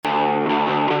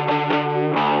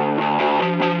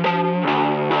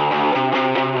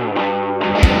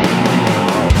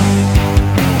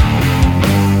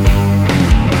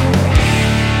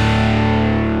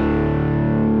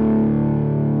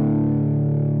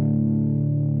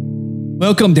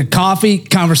Welcome to Coffee,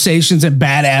 Conversations, and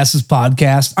Badasses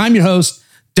podcast. I'm your host,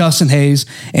 Dustin Hayes,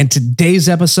 and today's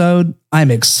episode,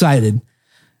 I'm excited.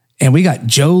 And we got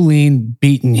Jolene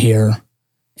Beaton here,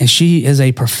 and she is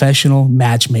a professional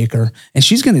matchmaker, and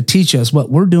she's going to teach us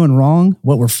what we're doing wrong,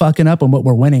 what we're fucking up, and what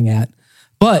we're winning at.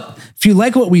 But if you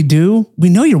like what we do, we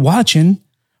know you're watching,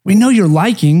 we know you're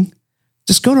liking,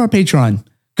 just go to our Patreon.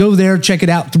 Go there, check it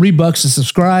out, $3 to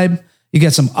subscribe. You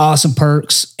get some awesome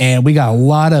perks, and we got a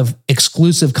lot of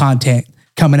exclusive content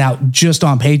coming out just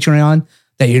on Patreon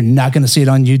that you're not going to see it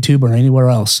on YouTube or anywhere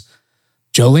else.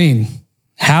 Jolene,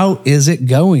 how is it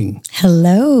going?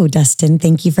 Hello, Dustin.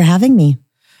 Thank you for having me.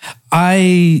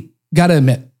 I got to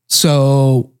admit,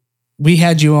 so we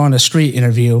had you on a street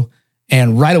interview,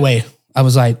 and right away, I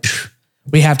was like,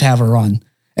 we have to have her on.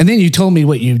 And then you told me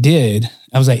what you did.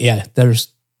 I was like, yeah,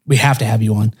 we have to have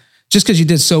you on. Just because you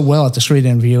did so well at the street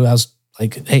interview, I was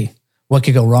like, hey, what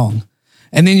could go wrong?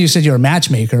 And then you said you're a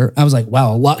matchmaker. I was like,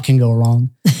 wow, a lot can go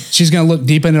wrong. She's going to look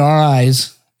deep into our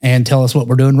eyes and tell us what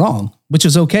we're doing wrong, which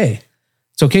is okay.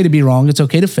 It's okay to be wrong. It's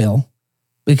okay to fail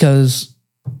because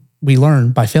we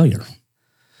learn by failure.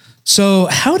 So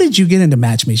how did you get into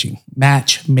matchmaking,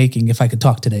 if I could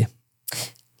talk today?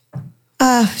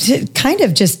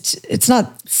 It's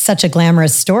not such a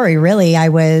glamorous story, really. I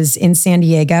was in San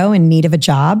Diego in need of a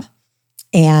job,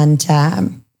 and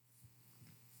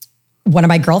one of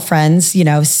my girlfriends,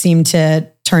 seemed to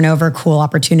turn over cool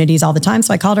opportunities all the time.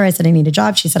 So I called her. I said, I need a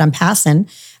job. She said, I'm passing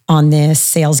on this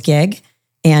sales gig,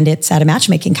 and it's at a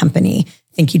matchmaking company.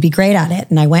 I think you'd be great at it.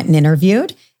 And I went and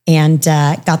interviewed and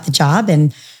got the job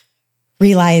and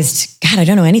realized, God, I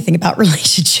don't know anything about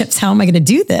relationships. How am I going to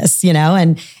do this?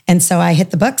 And so I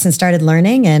hit the books and started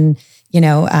learning, and,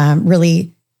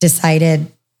 really decided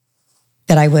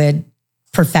that I would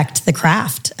perfect the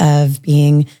craft of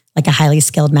being like a highly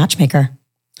skilled matchmaker.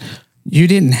 You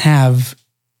didn't have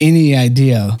any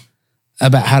idea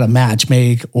about how to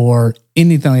matchmake or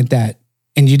anything like that.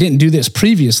 And you didn't do this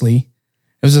previously.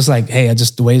 It was just like, hey, I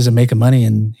just ways of making money,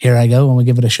 and here I go. I'm gonna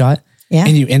give it a shot. Yeah.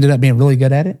 And you ended up being really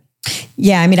good at it.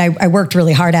 Yeah. I mean, I worked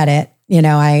really hard at it.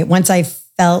 Once I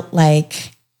felt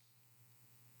like,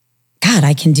 God,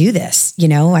 I can do this.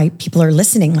 People are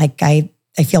listening. Like I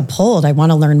feel pulled. I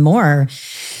want to learn more.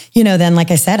 Then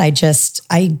like I said,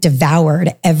 I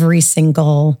devoured every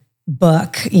single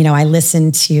book. I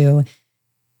listened to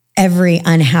every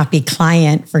unhappy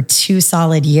client for 2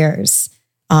 solid years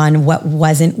on what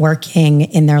wasn't working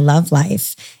in their love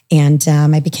life. And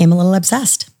I became a little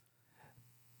obsessed.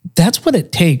 That's what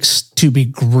it takes to be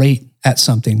great at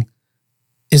something,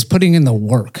 is putting in the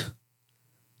work.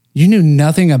 You knew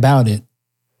nothing about it,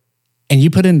 and you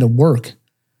put in the work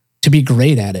to be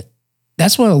great at it.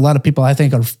 That's what a lot of people, I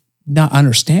think, are not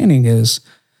understanding, is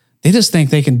they just think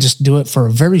they can just do it for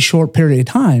a very short period of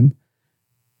time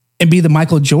and be the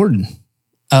Michael Jordan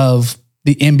of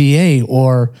the NBA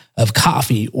or of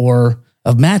coffee or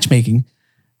of matchmaking.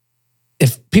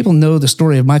 If people know the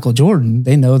story of Michael Jordan,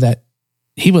 they know that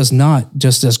he was not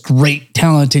just this great,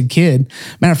 talented kid.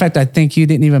 Matter of fact, I think he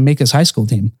didn't even make his high school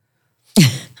team.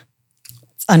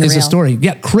 It's unreal. It's a story.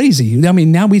 Yeah, crazy. I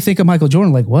mean, now we think of Michael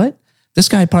Jordan like, what? This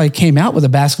guy probably came out with a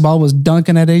basketball, was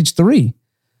dunking at age 3.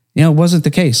 It wasn't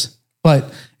the case.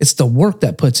 But it's the work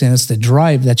that puts in. It's the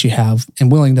drive that you have and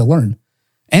willing to learn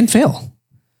and fail.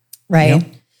 Right.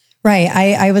 Right.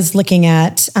 I was looking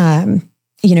at,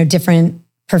 different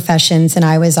professions, and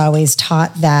I was always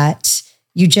taught that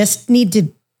you just need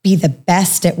to be the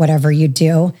best at whatever you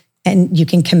do, and you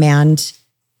can command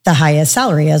the highest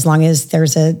salary as long as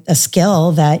there's a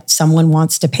skill that someone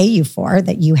wants to pay you for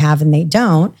that you have and they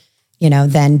don't.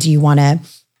 Then do you want to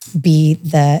be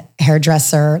the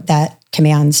hairdresser that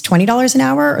commands $20 an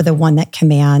hour or the one that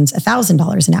commands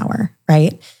 $1,000 an hour,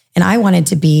 right? And I wanted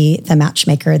to be the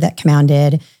matchmaker that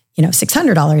commanded,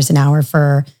 $600 an hour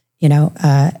for,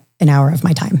 an hour of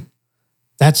my time.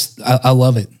 I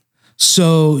love it.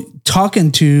 So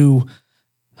talking to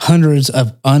hundreds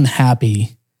of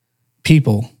unhappy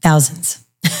people. Thousands.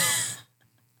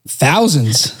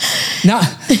 Not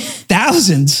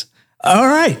thousands. All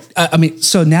right.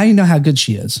 So now you know how good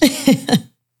she is.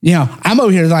 I'm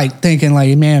over here like thinking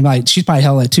like, man, like she's probably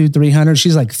held like 200-300.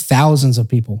 She's like thousands of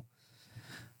people.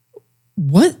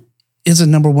 What is the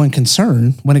number one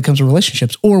concern when it comes to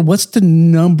relationships? Or what's the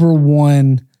number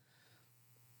one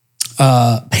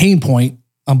pain point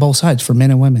on both sides for men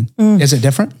and women? Is it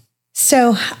different?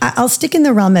 So I'll stick in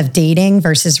the realm of dating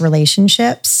versus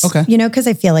relationships. Okay. Because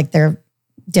I feel like they're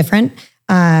different.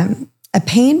 A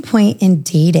pain point in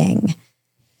dating.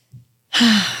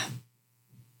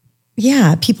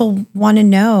 Yeah, people want to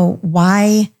know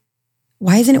why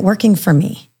isn't it working for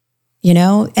me?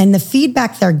 and the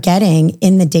feedback they're getting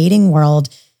in the dating world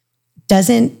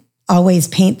doesn't always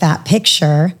paint that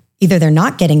picture. Either they're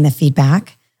not getting the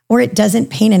feedback, or it doesn't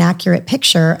paint an accurate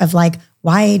picture of like,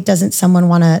 why doesn't someone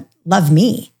want to love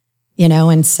me?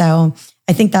 And so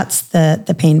I think that's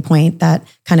the pain point that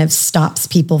kind of stops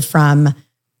people from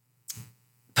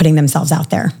putting themselves out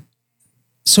there.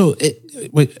 So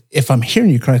if I'm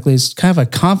hearing you correctly, it's kind of a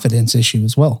confidence issue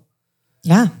as well.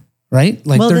 Yeah. Right?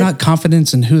 Like they're not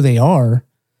confident in who they are.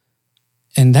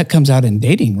 And that comes out in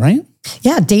dating, right?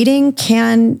 Yeah. Dating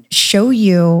can show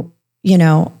you,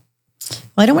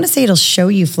 I don't want to say it'll show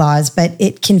you flaws, but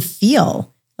it can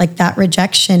feel like that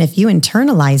rejection. If you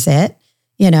internalize it,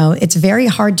 it's very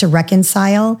hard to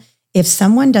reconcile. If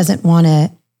someone doesn't want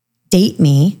to date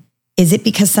me, is it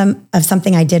because of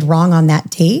something I did wrong on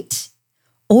that date?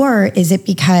 Or is it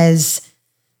because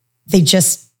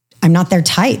I'm not their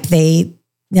type?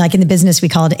 Like in the business, we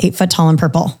call it 8 foot tall and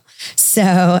purple.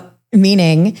 So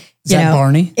meaning, is that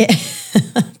Barney?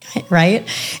 Right?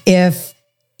 If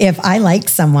I like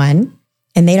someone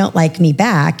and they don't like me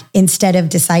back, instead of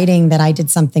deciding that I did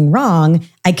something wrong,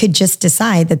 I could just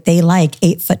decide that they like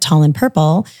 8 foot tall and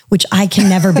purple, which I can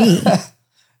never be.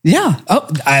 Yeah. Oh,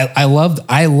 I love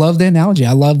the analogy.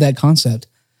 I love that concept.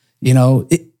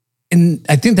 And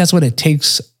I think that's what it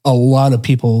takes a lot of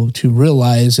people to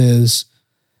realize is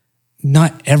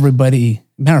not everybody,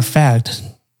 matter of fact,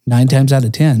 9 times out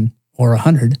of 10 or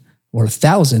 100 or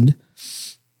 1,000,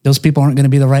 those people aren't going to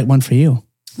be the right one for you.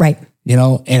 Right.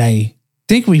 And I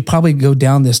think we probably go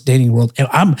down this dating world. And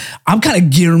I'm kind of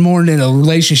geared more into a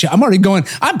relationship.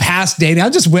 I'm past dating. I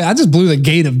just blew the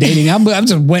gate of dating. I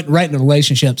just went right into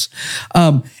relationships.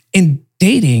 In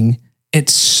dating,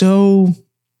 it's so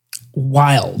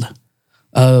wild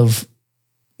of,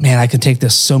 man, I can take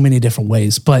this so many different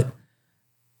ways, but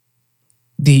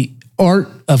the art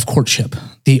of courtship,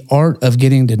 the art of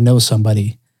getting to know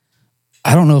somebody,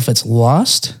 I don't know if it's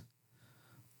lost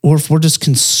or if we're just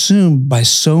consumed by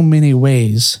so many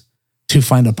ways to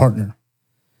find a partner.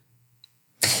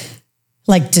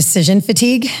 Like decision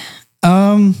fatigue?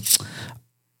 I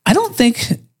don't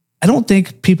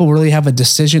think people really have a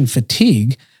decision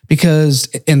fatigue, because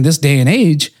in this day and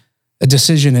age, a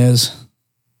decision is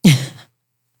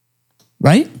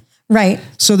right? Right.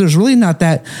 So there's really not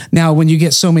that. Now, when you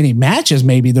get so many matches,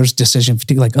 maybe there's decision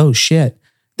fatigue, like, oh shit.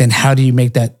 Then how do you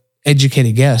make that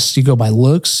educated guess? You go by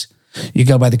looks, you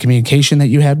go by the communication that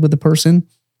you had with the person.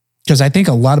 Because I think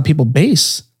a lot of people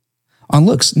base on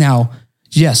looks. Now,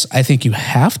 yes, I think you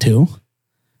have to,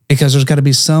 because there's got to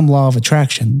be some law of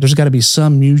attraction. There's got to be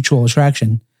some mutual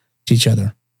attraction to each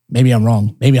other. Maybe I'm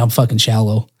wrong. Maybe I'm fucking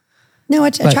shallow. No,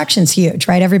 attraction's huge,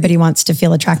 right? Everybody wants to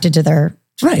feel attracted to their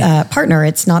partner.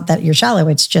 It's not that you're shallow.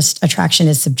 It's just attraction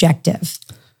is subjective.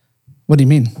 What do you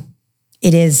mean?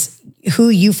 It is who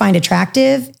you find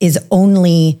attractive is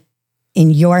only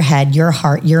in your head, your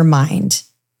heart, your mind.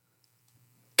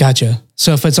 Gotcha.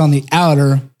 So if it's on the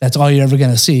outer, that's all you're ever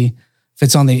going to see. If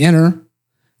it's on the inner,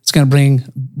 it's going to bring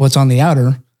what's on the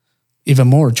outer even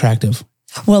more attractive.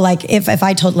 Well, like if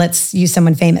I told, let's use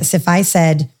someone famous. If I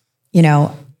said,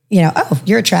 oh,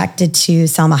 you're attracted to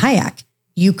Salma Hayek,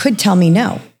 you could tell me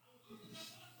no.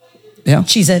 Yeah.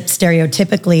 She's a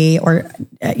stereotypically or,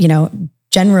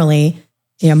 generally,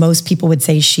 most people would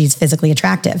say she's physically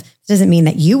attractive. It doesn't mean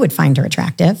that you would find her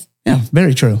attractive. Yeah,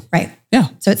 very true. Right. Yeah.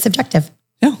 So it's subjective.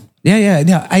 Yeah.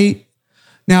 Yeah.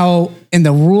 Now in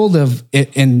the world of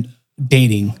it, in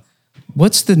dating,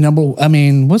 what's one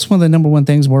of the number one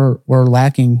things we're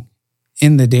lacking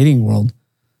in the dating world?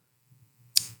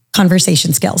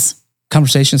 Conversation skills.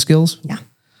 Conversation skills? Yeah.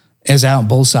 Is that on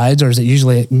both sides, or is it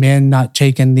usually men not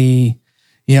taking the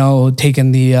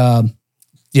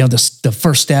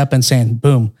first step and saying,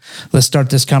 boom, let's start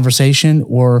this conversation,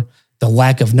 or the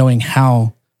lack of knowing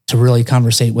how to really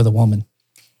conversate with a woman?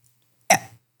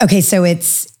 Okay. So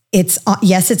it's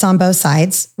on both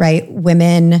sides, right?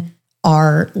 Women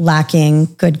are lacking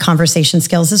good conversation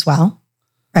skills as well.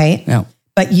 Right. Yeah.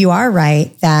 But you are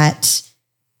right that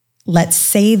let's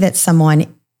say that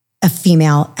a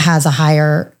female has a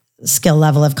higher skill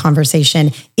level of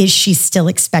conversation. Is she still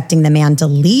expecting the man to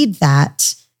lead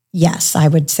that? Yes, I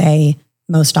would say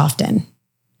most often.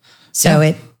 So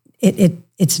yeah.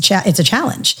 it's a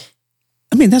challenge.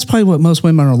 I mean, that's probably what most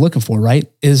women are looking for, right?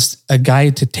 Is a guy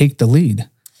to take the lead.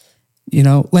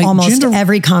 Like almost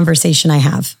every conversation I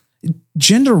have.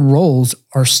 Gender roles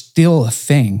are still a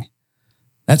thing.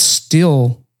 That's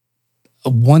still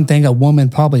one thing a woman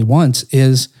probably wants,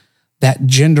 is that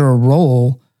gender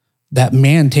role, that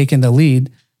man taking the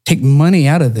lead, take money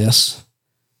out of this,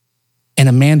 and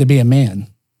a man to be a man,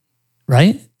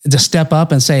 right? To step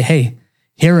up and say, hey,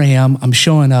 here I am, I'm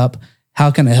showing up.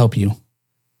 How can I help you?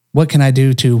 What can I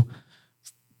do to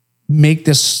make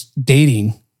this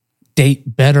date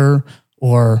better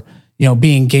or,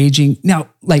 be engaging? Now,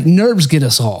 like nerves get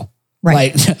us all.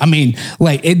 Right.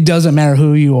 Like, it doesn't matter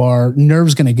who you are.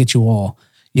 Nerves going to get you all,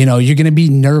 you're going to be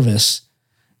nervous.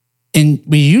 And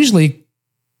we usually,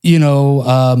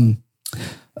 tie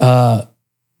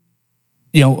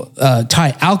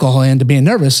alcohol into being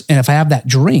nervous. And if I have that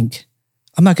drink,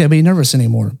 I'm not going to be nervous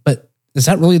anymore. But is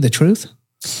that really the truth?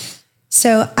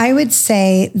 So I would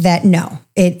say that no,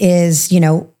 it is,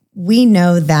 we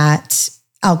know that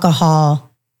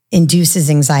alcohol induces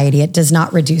anxiety. It does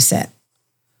not reduce it,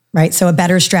 right? So a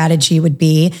better strategy would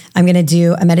be, I'm going to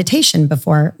do a meditation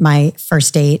before my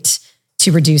first date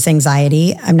to reduce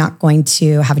anxiety. I'm not going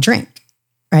to have a drink,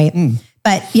 right?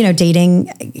 But,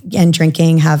 dating and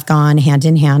drinking have gone hand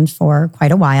in hand for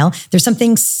quite a while. There's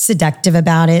something seductive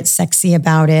about it, sexy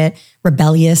about it,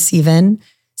 rebellious even.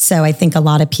 So I think a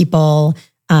lot of people...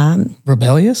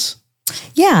 rebellious?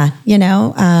 Yeah,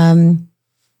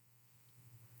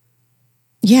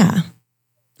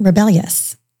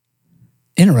 rebellious.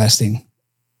 Interesting.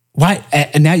 Why?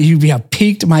 And now you have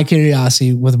piqued my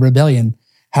curiosity with rebellion.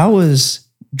 How is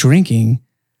drinking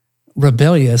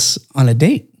rebellious on a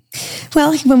date?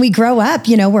 Well, when we grow up,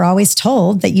 we're always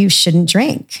told that you shouldn't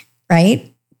drink,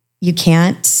 right? You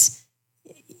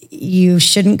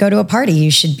shouldn't go to a party.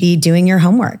 You should be doing your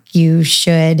homework. You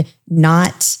should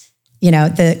not,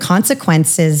 the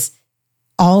consequences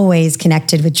always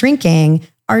connected with drinking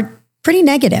are pretty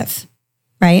negative,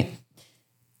 right?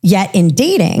 Yet in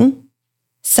dating,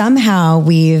 somehow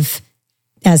we've,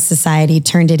 as society,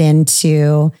 turned it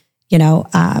into,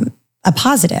 a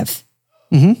positive.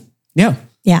 Mm-hmm. Yeah.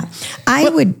 Yeah.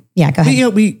 Go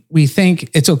ahead. We think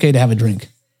it's okay to have a drink,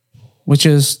 which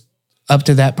is up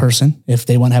to that person if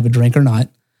they want to have a drink or not.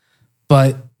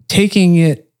 But taking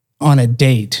it on a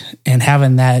date and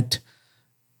having that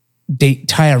date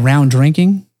tie around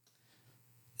drinking,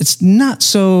 it's not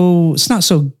so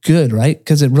good, right?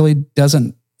 Because it really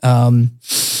doesn't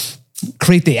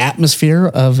create the atmosphere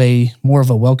of more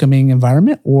of a welcoming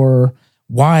environment. Or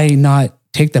why not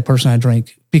take that person on a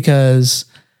drink? Because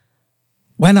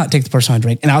why not take the person on a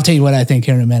drink? And I'll tell you what I think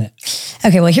here in a minute.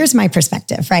 Okay, well, here's my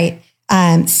perspective, right?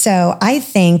 So I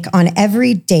think on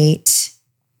every date,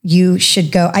 you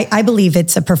should go, I believe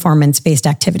it's a performance-based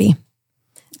activity.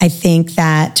 I think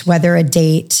that whether a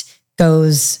date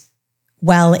goes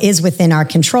well is within our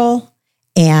control.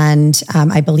 And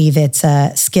I believe it's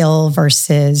a skill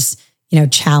versus,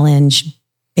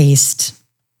 challenge-based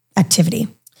activity.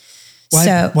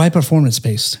 Why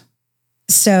performance-based?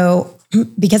 So,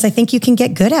 because I think you can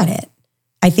get good at it.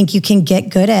 I think you can get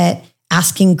good at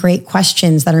asking great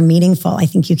questions that are meaningful. I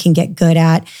think you can get good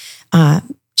at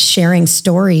sharing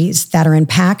stories that are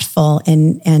impactful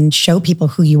and show people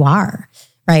who you are,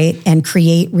 right? And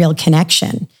create real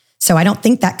connection. So I don't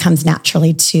think that comes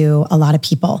naturally to a lot of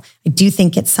people. I do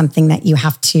think it's something that you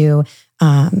have to,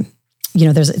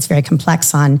 it's very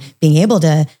complex on being able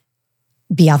to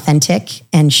be authentic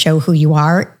and show who you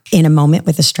are in a moment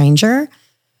with a stranger.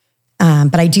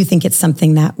 But I do think it's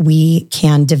something that we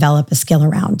can develop a skill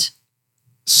around.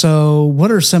 So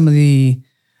what are some of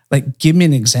give me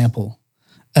an example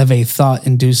of a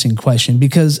thought-inducing question?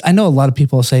 Because I know a lot of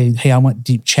people say, hey, I want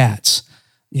deep chats.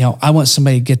 I want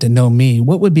somebody to get to know me.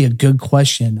 What would be a good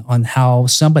question on how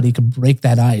somebody could break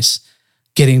that ice,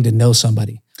 getting to know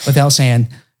somebody without saying,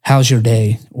 how's your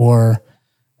day? Or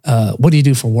what do you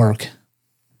do for work?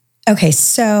 Okay,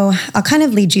 so I'll kind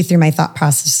of lead you through my thought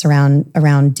process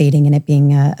around dating and it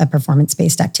being a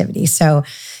performance-based activity. So,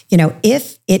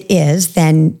 if it is,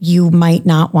 then you might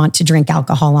not want to drink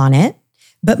alcohol on it,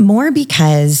 but more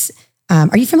because,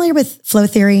 are you familiar with flow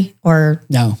theory or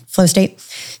no flow state?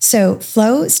 So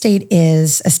flow state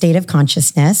is a state of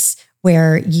consciousness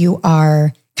where you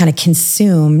are kind of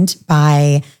consumed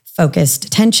by focused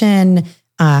attention.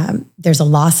 There's a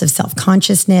loss of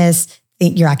self-consciousness.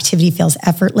 Your activity feels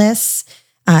effortless.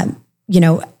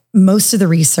 Most of the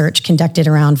research conducted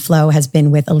around flow has been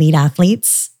with elite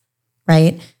athletes,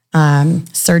 right?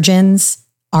 Surgeons,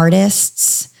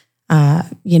 artists,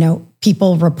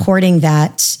 people reporting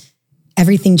that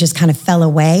everything just kind of fell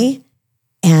away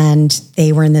and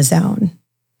they were in the zone,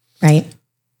 right?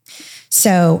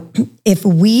 So if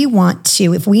we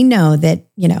know that,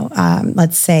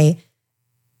 let's say,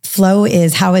 flow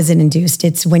is, how is it induced?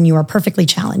 It's when you are perfectly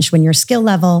challenged, when your skill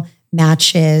level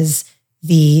matches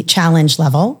the challenge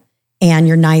level and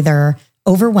you're neither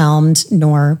overwhelmed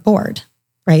nor bored,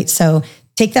 right? So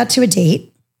take that to a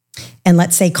date and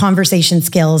let's say conversation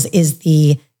skills is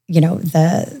the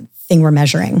thing we're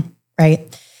measuring,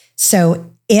 right?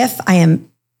 So if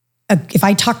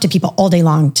I talk to people all day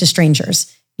long, to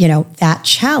strangers, that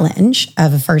challenge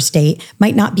of a first date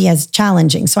might not be as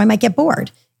challenging. So I might get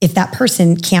bored if that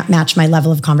person can't match my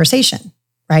level of conversation,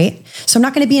 right? So I'm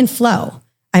not going to be in flow.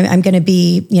 I'm going to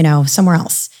be, somewhere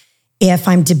else. If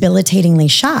I'm debilitatingly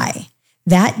shy,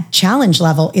 that challenge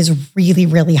level is really,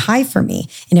 really high for me.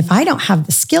 And if I don't have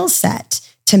the skill set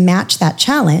to match that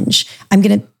challenge, I'm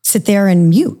going to sit there and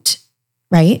mute,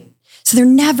 right? So they're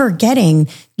never getting,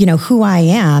 who I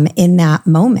am in that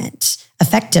moment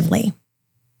effectively.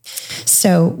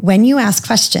 So when you ask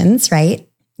questions, right,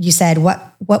 you said,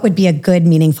 what would be a good,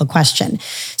 meaningful question?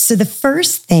 So the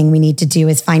first thing we need to do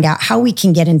is find out how we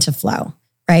can get into flow,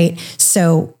 right?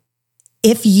 So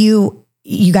if you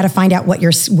got to find out what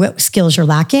skills you're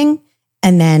lacking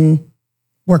and then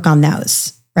work on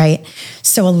those, right?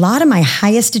 So a lot of my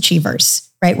highest achievers,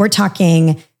 right, we're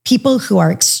talking people who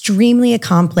are extremely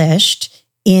accomplished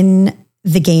in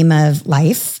the game of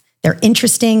life. They're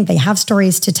interesting. They have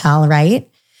stories to tell, right?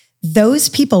 Those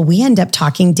people, we end up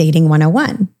talking dating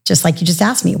 101, just like you just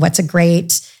asked me, what's a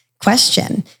great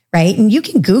question, right? And you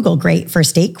can Google great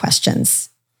first date questions.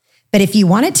 But if you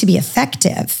want it to be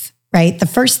effective, right, the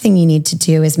first thing you need to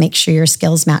do is make sure your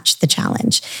skills match the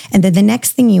challenge. And then the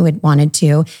next thing you would want to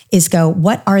do is go,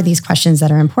 what are these questions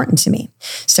that are important to me?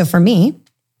 So for me,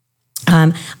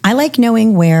 I like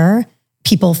knowing where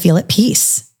people feel at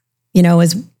peace.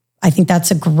 I think that's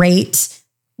a great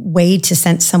way to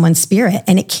sense someone's spirit,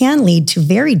 and it can lead to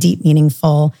very deep,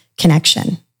 meaningful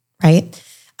connection, right?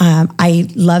 I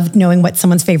love knowing what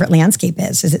someone's favorite landscape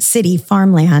is. Is it city,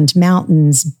 farmland,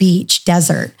 mountains, beach,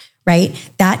 desert, right?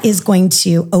 That is going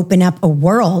to open up a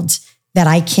world that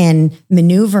I can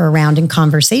maneuver around in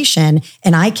conversation,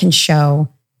 and I can show,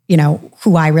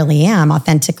 who I really am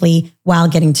authentically while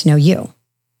getting to know you.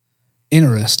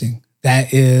 Interesting.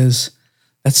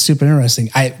 That's super interesting.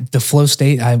 The flow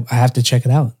state, I have to check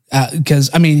it out. Because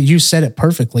you said it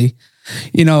perfectly,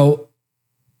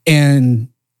 and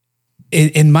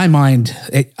in my mind,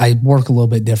 I work a little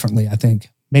bit differently. I think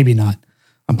maybe not.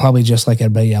 I'm probably just like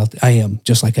everybody else. I am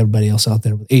just like everybody else out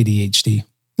there with ADHD.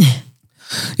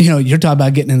 You're talking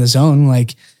about getting in the zone.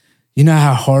 Like, you know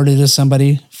how hard it is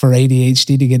somebody for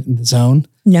ADHD to get in the zone?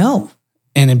 No.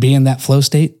 And to be in that flow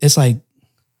state, it's like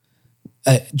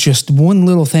just one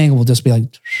little thing will just be like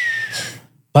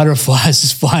butterflies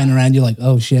is flying around. You're like,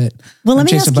 oh shit. Well, let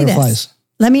me ask you this.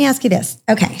 Let me ask you this.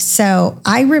 Okay. So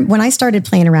when I started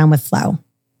playing around with flow,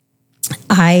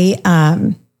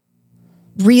 I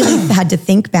really had to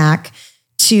think back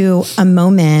to a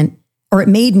moment, or it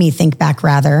made me think back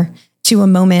rather, to a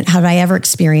moment, had I ever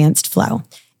experienced flow?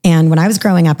 And when I was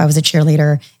growing up, I was a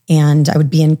cheerleader and I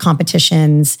would be in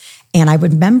competitions, and I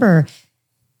would remember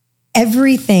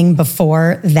everything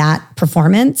before that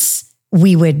performance,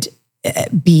 we would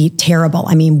be terrible.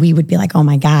 We would be like, oh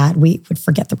my God, we would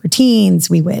forget the routines.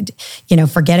 We would,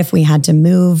 forget if we had to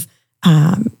move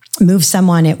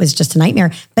someone. It was just a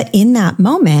nightmare. But in that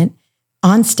moment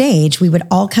on stage, we would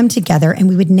all come together and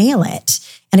we would nail it.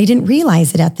 And I didn't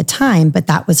realize it at the time, but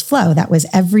that was flow. That was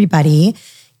everybody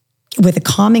with a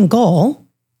common goal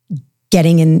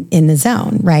getting in the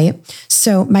zone, right?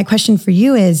 So my question for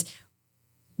you is,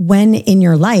 when in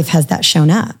your life has that shown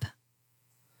up?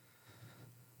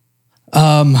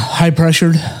 High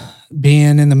pressured,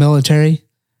 being in the military,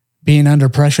 being under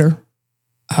pressure.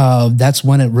 That's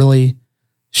when it really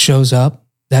shows up.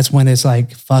 That's when it's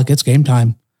like, fuck, it's game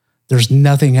time. There's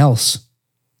nothing else.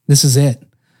 This is it.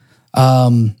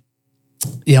 I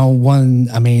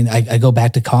go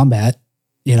back to combat,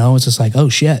 it's just like, oh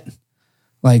shit.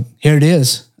 Like, here it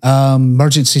is.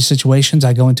 Emergency situations,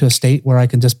 I go into a state where I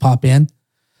can just pop in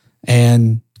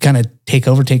and kind of take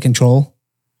control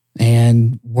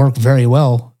and work very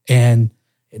well. And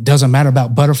it doesn't matter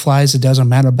about butterflies. It doesn't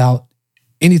matter about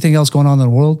anything else going on in the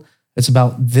world. It's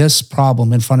about this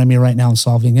problem in front of me right now and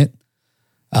solving it.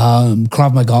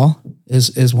 Krav Maga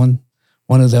is one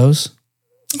of those.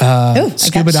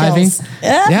 Scuba diving.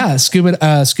 Yeah,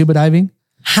 scuba diving.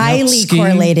 Highly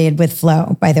correlated with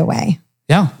flow, by the way.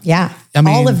 Yeah. Yeah.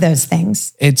 All of those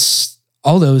things. It's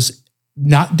all those.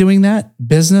 Not doing that,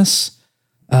 business,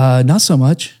 not so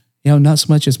much. Not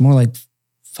so much. It's more like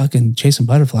fucking chasing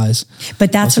butterflies.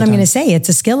 But that's what I'm going to say. It's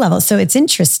a skill level. So it's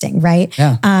interesting, right?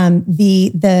 Yeah.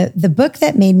 The book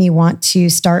that made me want to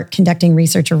start conducting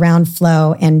research around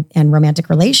flow and romantic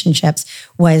relationships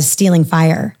was Stealing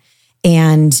Fire.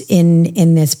 And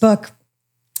in this book,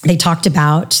 they talked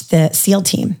about the SEAL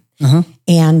team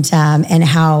and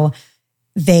how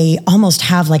they almost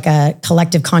have like a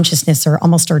collective consciousness or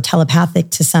telepathic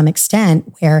to some extent,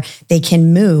 where they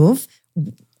can move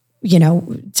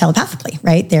telepathically,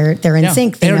 right? They're in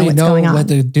sync. They know what's going on. What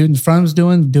the dude in front of them's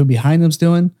doing, the dude behind them's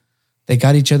doing. They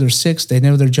got each other six. They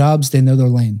know their jobs. They know their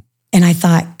lane. And I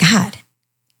thought, God,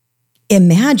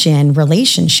 imagine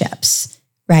relationships,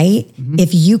 right? Mm-hmm.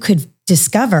 If you could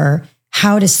discover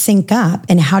how to sync up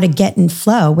and how to get in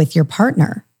flow with your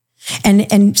partner.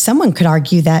 And someone could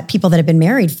argue that people that have been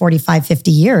married 45,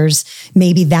 50 years,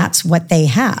 maybe that's what they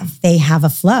have. They have a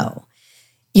flow,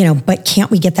 but can't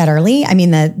we get that early? I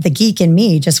mean, the geek in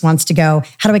me just wants to go,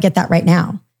 how do I get that right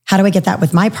now? How do I get that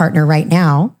with my partner right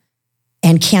now?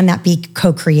 And can that be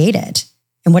co-created?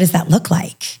 And what does that look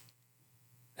like?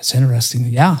 That's interesting.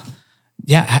 Yeah.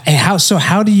 Yeah. And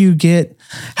how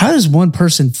does one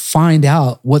person find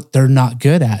out what they're not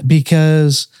good at?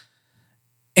 Because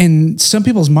in some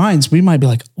people's minds, we might be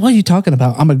like, what are you talking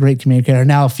about? I'm a great communicator.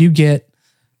 Now, if you get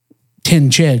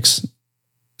 10 chicks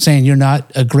saying you're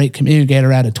not a great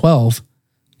communicator out of 12,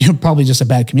 you're probably just a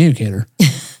bad communicator.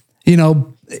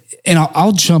 And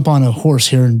I'll jump on a horse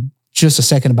here in just a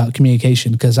second about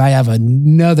communication, because I have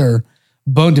another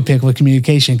bone to pick with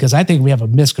communication, because I think we have a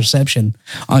misconception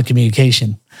on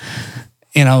communication,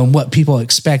 and what people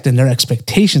expect and their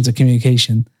expectations of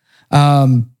communication.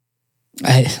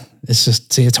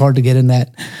 It's hard to get in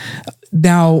that.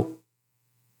 Now,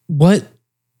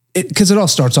 because it all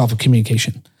starts off with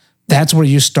communication. That's where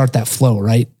you start that flow,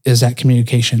 right? Is that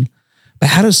communication. But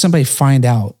how does somebody find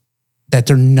out that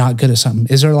they're not good at something?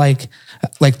 Is there like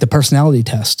the personality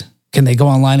test? Can they go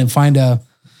online and find a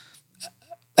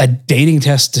dating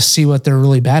test to see what they're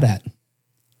really bad at?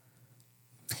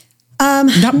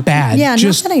 Not bad. Yeah,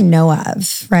 just not that I know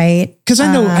of, right? Because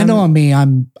I know me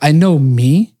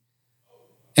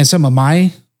and some of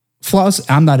my flaws.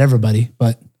 I'm not everybody,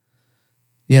 but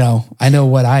I know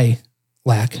what I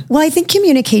lack. Well, I think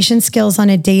communication skills on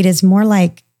a date is more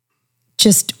like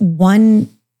just one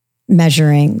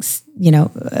measuring,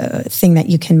 thing that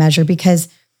you can measure, because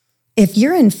if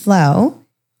you're in flow,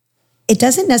 it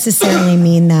doesn't necessarily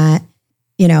mean that,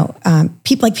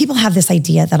 people have this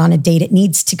idea that on a date, it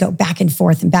needs to go back and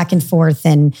forth. And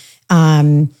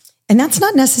that's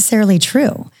not necessarily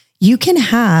true. You can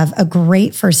have a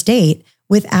great first date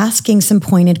with asking some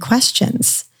pointed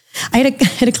questions. I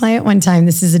had a client one time,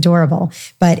 this is adorable,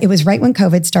 but it was right when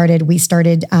COVID started. We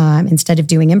started, instead of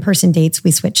doing in-person dates,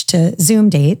 we switched to Zoom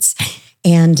dates.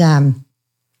 And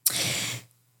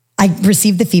I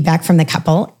received the feedback from the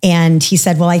couple, and he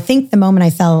said, well, I think the moment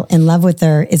I fell in love with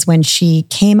her is when she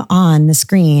came on the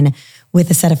screen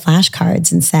with a set of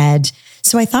flashcards and said,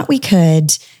 so I thought we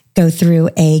could go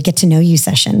through a get to know you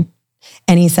session.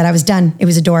 And he said, I was done. It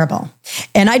was adorable.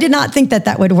 And I did not think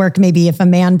that would work. Maybe if a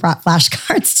man brought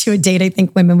flashcards to a date, I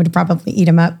think women would probably eat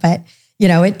them up, but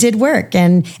it did work.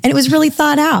 And it was really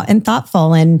thought out and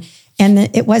thoughtful. And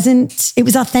it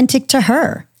was authentic to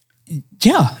her.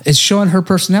 Yeah, it's showing her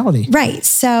personality. Right.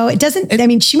 So it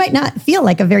doesn't, she might not feel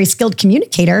like a very skilled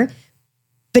communicator,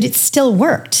 but it still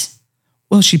worked.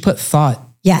 Well, she put thought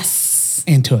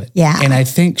into it. Yeah. And I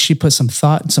think she put some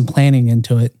thought and some planning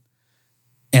into it.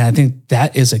 And I think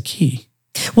that is a key.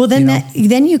 Well, then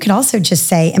then you could also just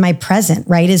say, am I present,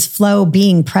 right? Is flow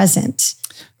being present,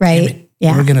 right?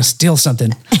 Yeah. We're going to steal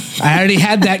something. I already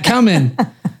had that coming.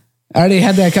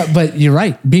 But you're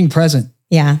right. Being present.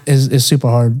 Yeah. Is super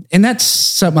hard. And that's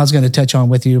something I was going to touch on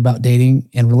with you about dating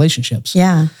and relationships.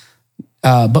 Yeah.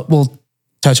 But we'll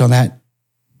touch on that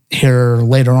here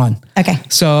later on. Okay.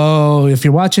 So if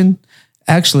you're watching,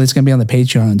 actually it's going to be on the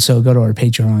Patreon. So go to our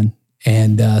Patreon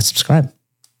and subscribe.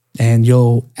 And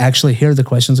you'll actually hear the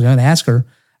questions I'm going to ask her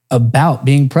about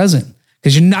being present,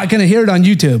 because you're not going to hear it on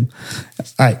YouTube.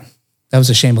 All right. That was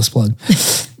a shameless plug.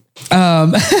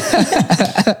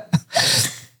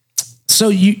 So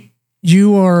we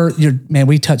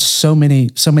touched so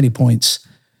many points.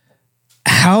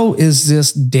 How is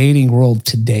this dating world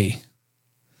today?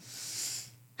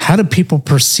 How do people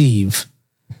perceive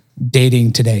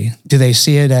dating today? Do they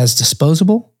see it as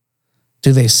disposable?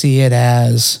 Do they see it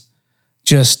as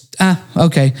just,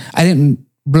 okay, I didn't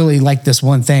really like this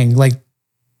one thing? Like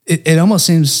it almost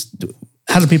seems,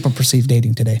 how do people perceive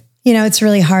dating today? It's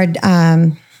really hard.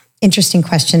 Interesting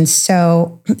questions.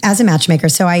 So as a matchmaker,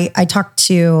 I talk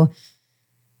to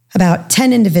about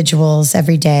 10 individuals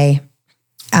every day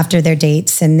after their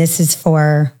dates. And this is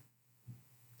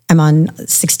I'm on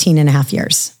 16 and a half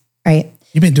years, right?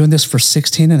 You've been doing this for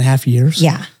 16 and a half years?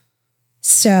 Yeah.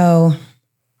 So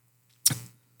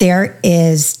there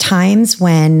is times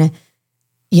when,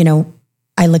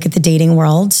 I look at the dating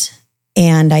world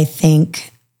and I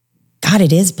think, God,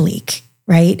 it is bleak,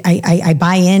 right? I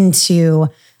buy into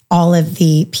all of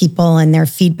the people and their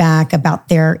feedback about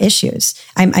their issues.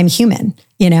 I'm human,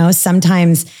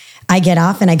 sometimes I get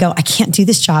off and I go, I can't do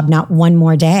this job, not one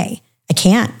more day. I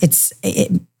can't.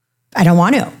 I don't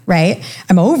want to, right?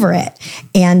 I'm over it.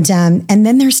 And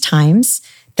then there's times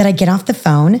that I get off the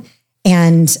phone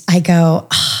and I go,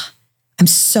 I'm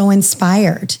so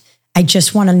inspired. I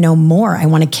just want to know more. I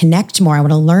want to connect more. I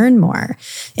want to learn more.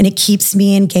 And it keeps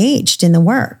me engaged in the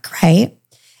work, right?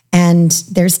 And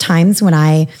there's times when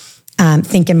I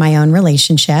think in my own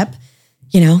relationship,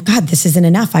 God, this isn't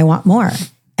enough. I want more.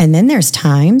 And then there's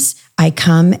times I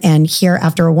come and hear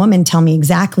after a woman tell me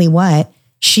exactly what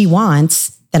she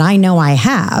wants that I know I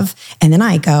have. And then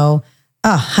I go,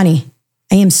 oh, honey,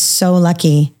 I am so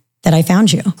lucky that I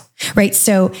found you, right?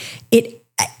 So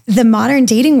the modern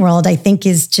dating world, I think,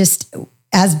 is just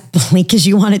as bleak as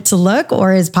you want it to look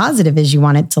or as positive as you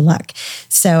want it to look.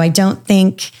 So I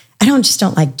just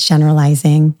don't like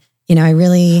generalizing. I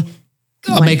really...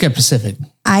 I'll make it specific.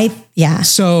 Yeah.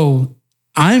 So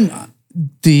I'm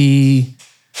the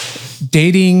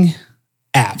dating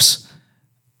apps.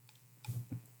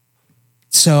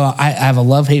 So I have a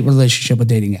love-hate relationship with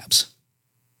dating apps.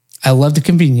 I love the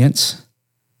convenience.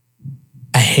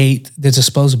 I hate the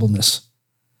disposableness.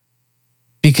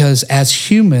 Because as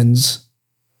humans,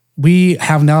 we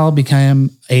have now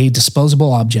become a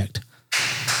disposable object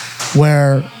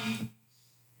where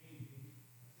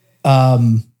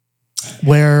I'm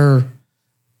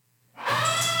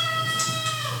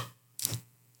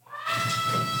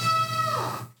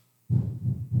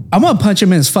going to punch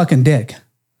him in his fucking dick.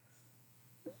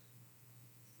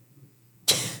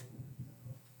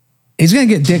 He's going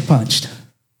to get dick punched.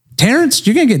 Terrence,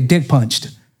 you're going to get dick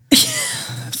punched.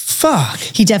 Fuck.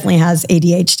 He definitely has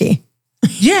ADHD.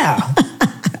 Yeah.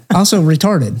 Also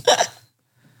retarded.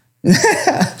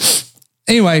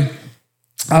 Anyway,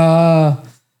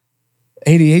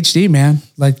 ADHD, man.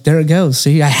 Like, there it goes.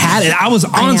 See, I had it. I was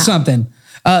on something.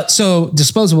 So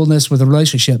disposableness with the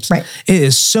relationships. Right. It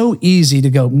is so easy to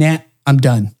go, nah, I'm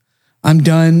done.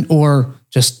 Or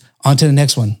just on to the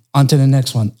next one, on to the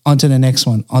next one, on to the next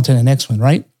one, on to the next one,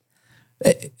 right?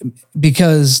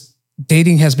 Because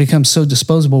dating has become so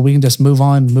disposable, we can just move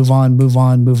on.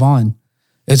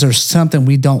 Is there something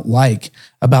we don't like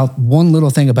about one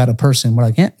little thing about a person? We're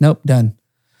like, nope, done.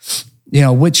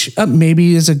 Which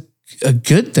maybe is a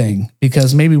good thing,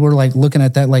 because maybe we're like looking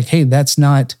at that like, hey, that's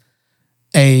not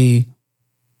a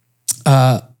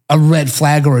red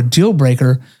flag or a deal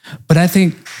breaker. But I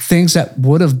think things that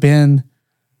would have been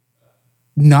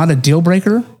not a deal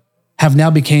breaker have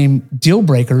now became deal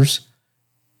breakers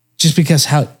just because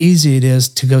how easy it is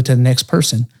to go to the next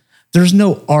person. There's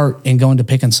no art in going to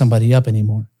picking somebody up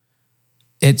anymore.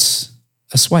 It's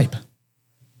a swipe.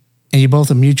 And you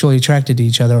both are mutually attracted to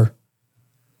each other.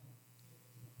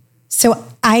 So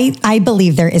I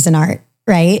believe there is an art,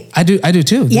 right? I do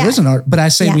too. There is an art, but I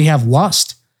say we have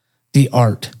lost the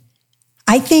art.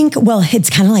 I think, well, it's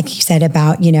kind of like you said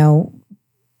about,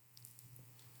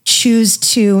 choose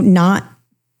to not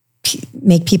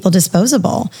make people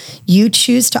disposable. You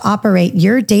choose to operate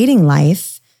your dating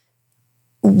life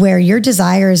where your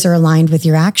desires are aligned with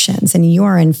your actions and you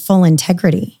are in full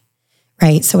integrity,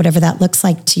 right? So whatever that looks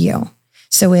like to you.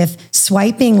 So if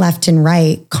swiping left and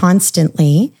right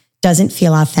constantly doesn't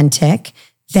feel authentic,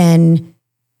 then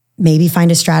maybe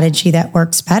find a strategy that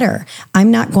works better.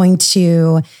 I'm not going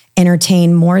to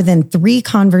entertain more than 3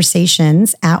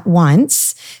 conversations at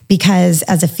once because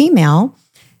as a female,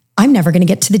 I'm never going to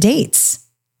get to the dates.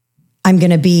 I'm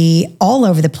going to be all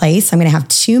over the place. I'm going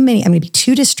to be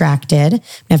too distracted. I'm going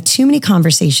to have too many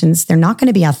conversations. They're not going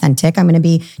to be authentic. I'm going to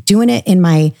be doing it in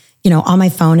my, on my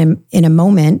phone in a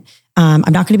moment. I'm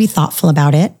not going to be thoughtful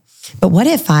about it. But what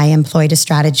if I employed a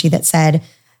strategy that said,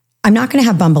 I'm not going to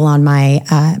have Bumble on my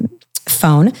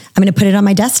phone. I'm going to put it on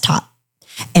my desktop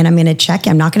and I'm going to check.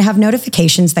 I'm not going to have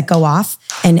notifications that go off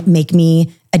and make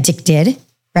me addicted,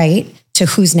 right? To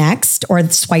who's next or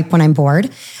swipe when I'm bored.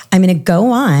 I'm going to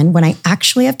go on when I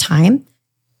actually have time.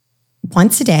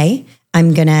 Once a day,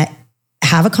 I'm going to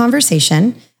have a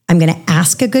conversation. I'm going to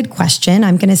ask a good question.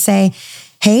 I'm going to say,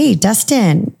 hey,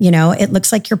 Dustin, it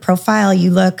looks like your profile,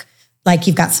 you look like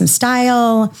you've got some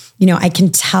style. I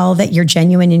can tell that you're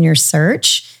genuine in your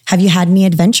search. Have you had any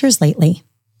adventures lately?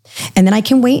 And then I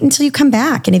can wait until you come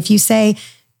back. And if you say,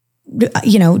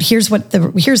 here's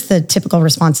the typical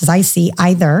responses I see.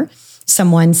 Either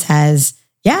someone says,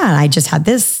 yeah, I just had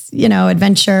this,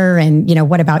 adventure. And,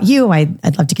 what about you?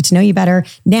 I'd love to get to know you better.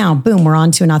 Now, boom, we're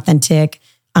on to an authentic,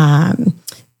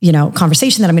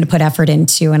 conversation that I'm going to put effort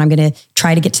into. And I'm going to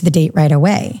try to get to the date right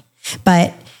away.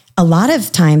 But a lot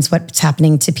of times what's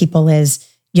happening to people is,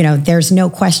 there's no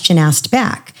question asked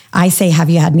back. I say, have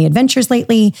you had any adventures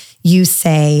lately? You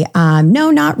say,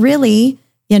 no, not really.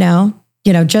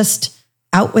 just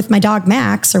out with my dog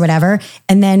Max or whatever.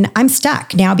 And then I'm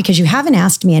stuck now because you haven't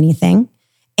asked me anything.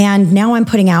 And now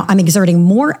I'm exerting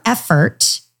more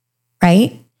effort,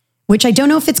 right? Which I don't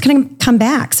know if it's going to come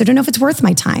back. So I don't know if it's worth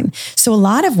my time. So a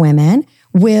lot of women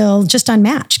will just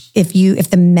unmatch. If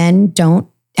the men don't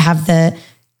have the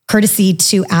courtesy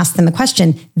to ask them a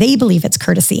question, they believe it's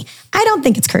courtesy. I don't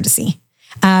think it's courtesy.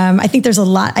 I think there's a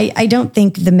lot. I don't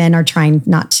think the men are trying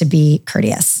not to be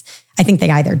courteous. I think they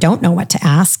either don't know what to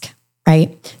ask,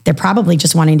 right? They're probably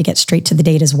just wanting to get straight to the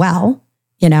date as well,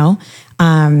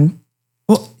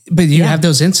 But you have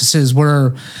those instances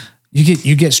where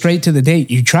you get straight to the date.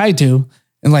 You try to,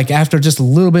 and like after just a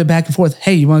little bit back and forth,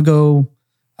 hey, you want to go?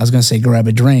 I was going to say grab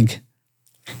a drink,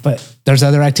 but there's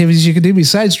other activities you can do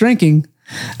besides drinking.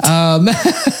 Well,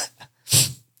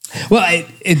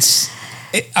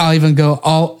 I'll even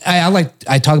go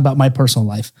I talk about my personal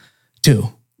life too,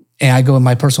 and I go in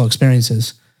my personal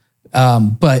experiences.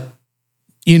 But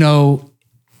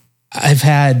I've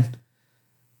had.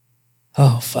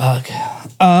 Oh, fuck.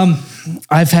 I'm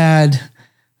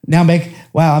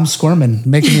squirming,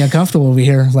 making me uncomfortable over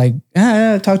here. Like,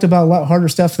 I talked about a lot harder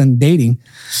stuff than dating.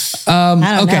 I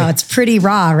don't know. It's pretty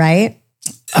raw, right?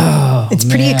 Oh, it's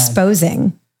pretty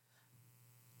exposing.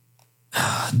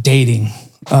 Dating.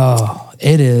 Oh,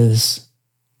 it is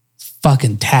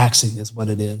fucking taxing is what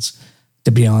it is,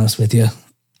 to be honest with you.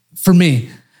 For me,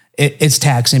 it's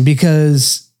taxing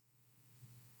because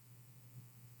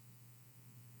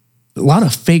a lot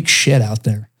of fake shit out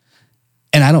there,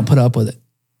 and I don't put up with it.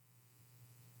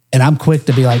 And I'm quick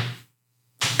to be like,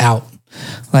 out.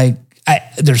 Like,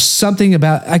 there's something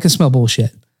about, I can smell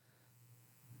bullshit.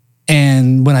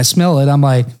 And when I smell it, I'm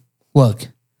like, look,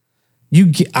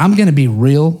 I'm going to be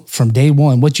real from day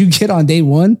one. What you get on day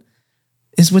one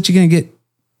is what you're going to get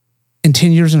in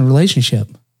 10 years in a relationship.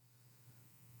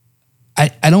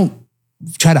 I don't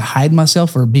try to hide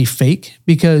myself or be fake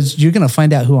because you're going to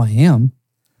find out who I am.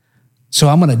 So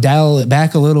I'm going to dial it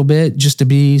back a little bit just to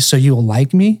be, so you'll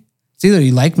like me. It's either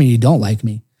you like me or you don't like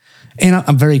me. And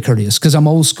I'm very courteous because I'm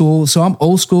old school. So I'm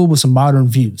old school with some modern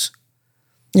views.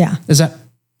 Yeah. Does that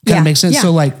kind of make sense? Yeah.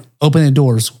 So like open the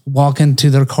doors, walk into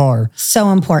their car.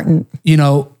 So important.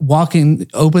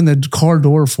 Open the car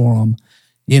door for them.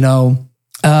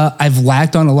 I've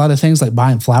lacked on a lot of things like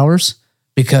buying flowers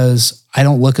because I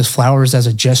don't look at flowers as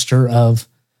a gesture of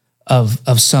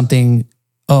something.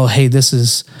 Oh, hey, this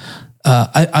is,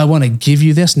 I want to give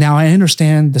you this. Now I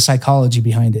understand the psychology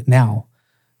behind it now.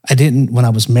 I didn't when I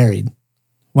was married.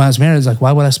 When I was married, it's like,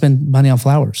 why would I spend money on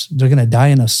flowers? They're going to die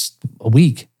in a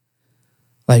week.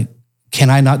 Like, can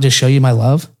I not just show you my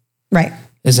love? Right.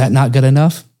 Is that not good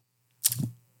enough?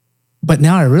 But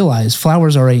now I realize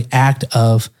flowers are an act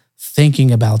of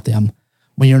thinking about them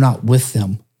when you're not with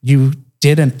them. You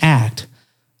did an act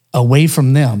away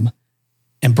from them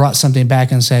and brought something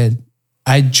back and said,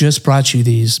 I just brought you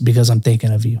these because I'm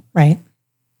thinking of you. Right.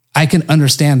 I can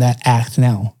understand that act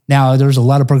now. Now there's a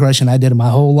lot of progression I did in my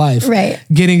whole life. Right.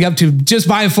 Getting up to just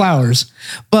buying flowers.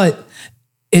 But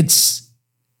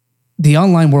the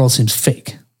online world seems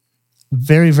fake.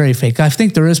 Very, very fake. I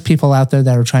think there is people out there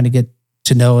that are trying to get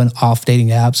to know and off dating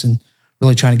apps and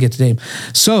really trying to get to date.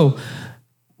 So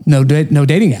no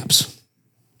dating apps.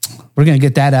 We're going to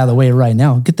get that out of the way right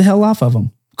now. Get the hell off of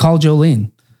them. Call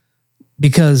Jolene.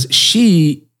 Because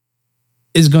she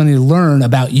is going to learn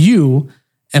about you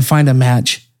and find a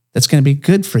match that's going to be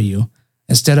good for you.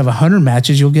 Instead of 100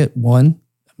 matches, you'll get one,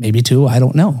 maybe two. I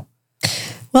don't know.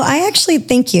 Well, I actually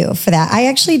thank you for that. I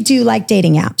actually do like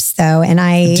dating apps though. And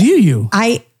do you?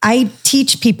 I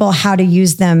teach people how to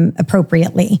use them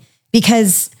appropriately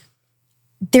because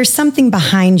there's something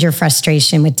behind your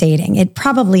frustration with dating. It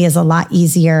probably is a lot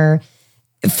easier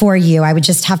for you. I would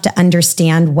just have to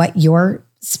understand what your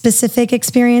specific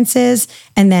experiences.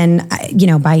 And then,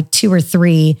 by 2 or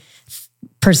 3,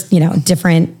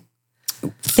 different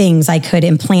things I could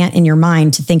implant in your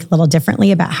mind to think a little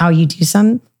differently about how you do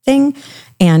something.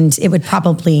 And it would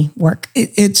probably work.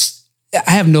 I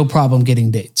have no problem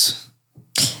getting dates.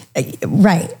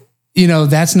 Right.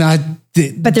 That's not.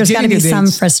 But there's got to be some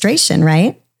frustration,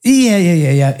 right?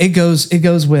 Yeah. It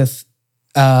goes with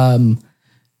and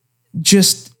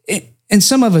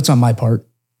some of it's on my part.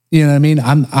 You know what I mean?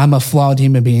 I'm a flawed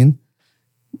human being,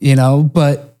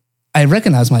 but I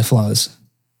recognize my flaws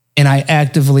and I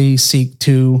actively seek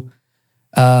to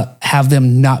have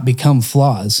them not become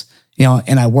flaws,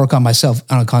 and I work on myself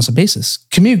on a constant basis.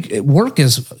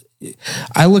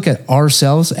 I look at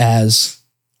ourselves as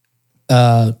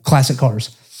classic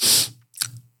cars.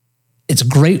 It's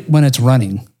great when it's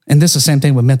running. And this is the same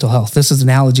thing with mental health. This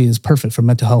analogy is perfect for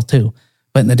mental health too.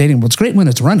 But in the dating world, it's great when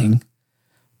it's running.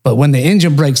 But when the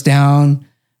engine breaks down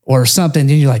or something,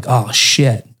 then you're like, oh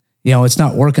shit, it's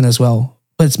not working as well.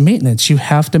 But it's maintenance. You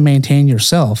have to maintain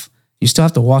yourself. You still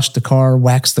have to wash the car,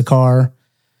 wax the car,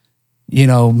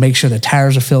 make sure the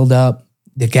tires are filled up,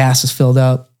 the gas is filled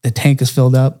up, the tank is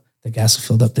filled up, the gas is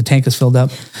filled up, the tank is filled up.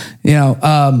 You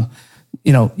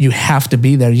have to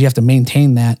be there. You have to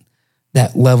maintain that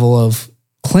level of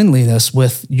cleanliness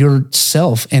with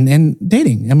yourself and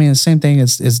dating. I mean, the same thing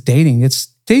as dating.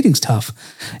 Dating's tough,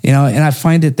 and I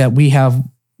find it that we have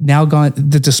now gone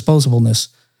the disposableness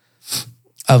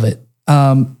of it.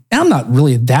 And I'm not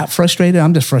really that frustrated.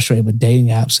 I'm just frustrated with dating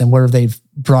apps and where they've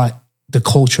brought the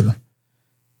culture.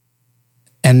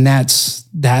 And that's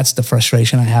the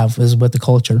frustration I have is with the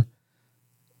culture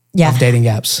of dating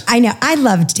apps. I know. I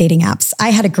loved dating apps. I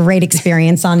had a great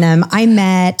experience on them. I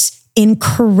met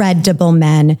incredible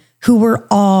men who were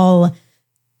all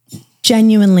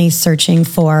genuinely searching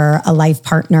for a life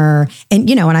partner. And,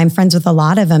 and I'm friends with a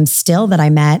lot of them still that I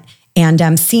met,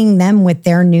 and seeing them with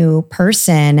their new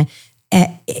person,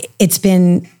 it's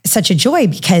been such a joy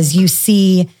because you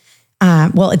see,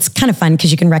 it's kind of fun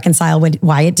because you can reconcile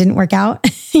why it didn't work out,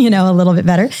 a little bit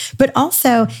better, but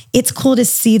also it's cool to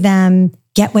see them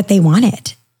get what they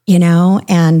wanted,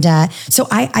 and so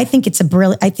I think it's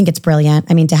brilliant.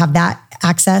 I mean, to have that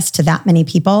access to that many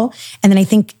people. And then I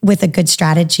think with a good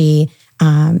strategy,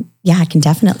 it can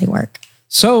definitely work.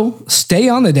 So stay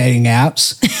on the dating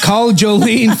apps, call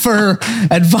Jolene for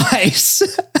advice.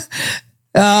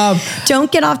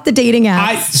 Don't get off the dating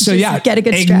apps. Get a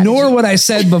good strategy. Ignore what I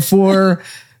said before.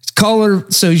 Call her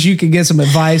so you can get some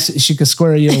advice. She could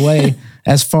square you away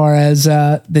as far as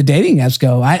the dating apps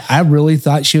go. I really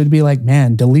thought she would be like,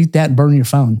 man, delete that and burn your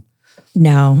phone.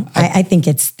 No, I think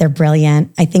they're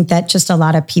brilliant. I think that just a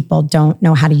lot of people don't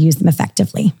know how to use them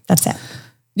effectively. That's it.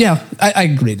 Yeah, I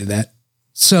agree to that.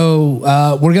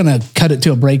 So we're going to cut it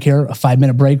to a break here, a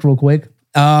 5-minute break real quick.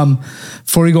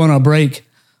 Before we go on a break,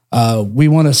 we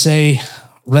want to say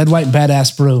Red, White,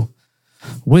 Badass Brew,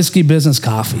 whiskey business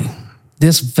coffee.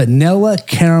 This vanilla,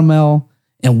 caramel,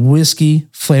 and whiskey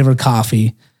flavored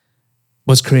coffee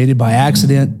was created by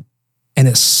accident, and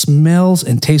it smells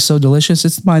and tastes so delicious.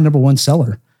 It's my number one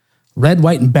seller. Red,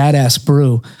 White, and Badass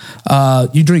Brew.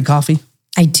 You drink coffee?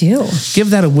 I do.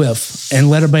 Give that a whiff and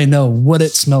let everybody know what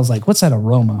it smells like. What's that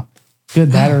aroma?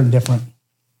 Good, bad, or indifferent?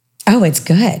 Oh, it's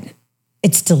good.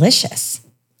 It's delicious.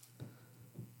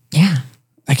 Yeah.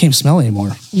 I can't smell it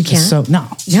anymore. You can't? No,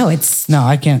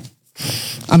 I can't.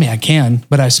 I mean, I can,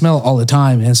 but I smell it all the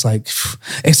time. And it's like,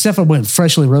 except for when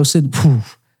freshly roasted,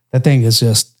 that thing is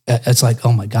just, it's like,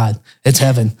 oh my God, it's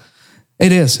heaven.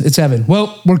 It is. It's heaven.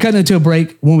 Well, we're cutting into a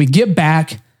break. When we get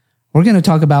back, we're going to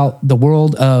talk about the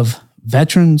world of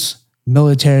veterans,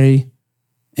 military,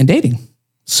 and dating.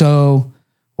 So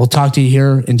we'll talk to you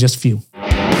here in just a few.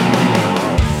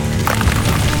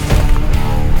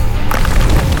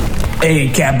 Hey,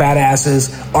 Cat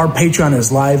Badasses, our Patreon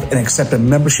is live and accepting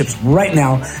memberships right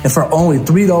now. And for only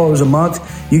 $3 a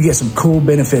month, you get some cool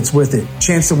benefits with it.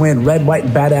 Chance to win Red, White,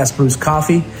 and Badass Brews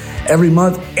coffee every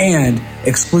month and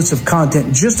exclusive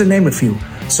content, just to name a few.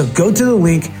 So go to the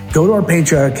link, go to our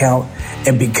Patreon account,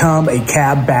 and become a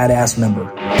Cab Badass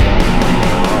member.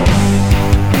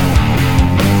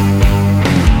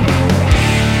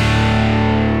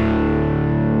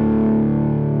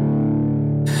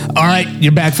 All right,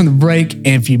 you're back from the break. And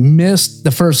if you missed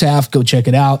the first half, go check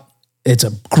it out. It's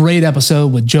a great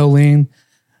episode with Jolene.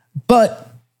 But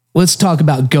let's talk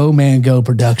about Go Man Go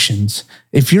Productions.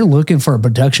 If you're looking for a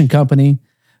production company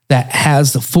that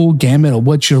has the full gamut of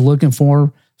what you're looking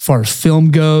for, as far as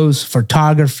film goes,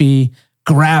 photography,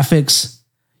 graphics,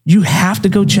 you have to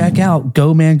go check out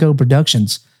Go Man Go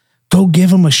Productions. Go give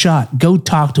them a shot. Go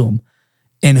talk to them.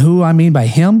 And who I mean by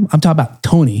him, I'm talking about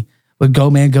Tony with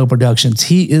Go Man Go Productions.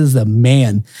 He is the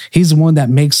man. He's the one that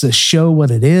makes the show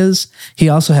what it is. He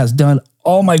also has done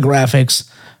all my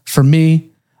graphics for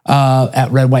me at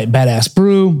Red, White, Badass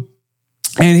Brew.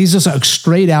 And he's just a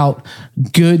straight out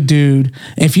good dude.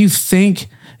 If you think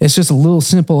it's just a little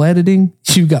simple editing,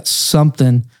 you've got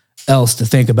something else to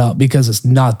think about because it's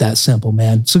not that simple,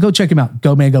 man. So go check him out,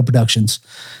 Go Man Go Productions.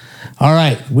 All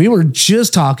right, we were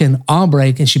just talking on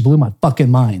break and she blew my fucking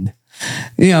mind.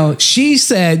 She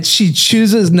said she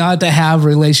chooses not to have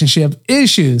relationship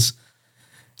issues.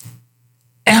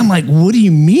 And I'm like, what do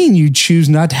you mean you choose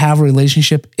not to have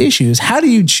relationship issues? How do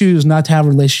you choose not to have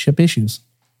relationship issues?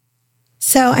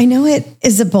 So I know it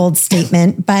is a bold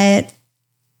statement, but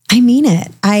I mean it.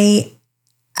 I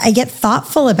get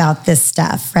thoughtful about this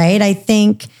stuff, right? I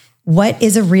think, what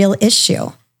is a real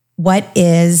issue? What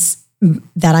is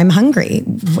that I'm hungry?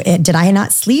 Did I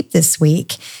not sleep this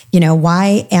week?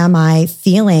 Why am I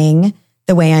feeling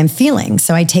the way I'm feeling?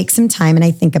 So I take some time and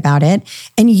I think about it.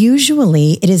 And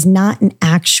usually it is not an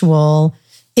actual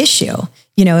issue.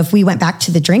 If we went back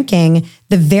to the drinking,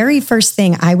 the very first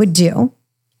thing I would do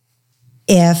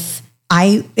if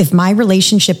my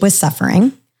relationship was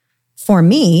suffering, for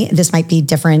me, this might be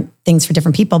different things for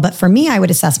different people, but for me, I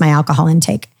would assess my alcohol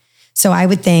intake. So I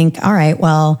would think, all right,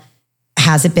 well,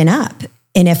 has it been up?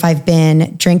 And if I've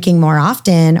been drinking more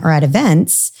often or at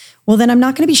events, well, then I'm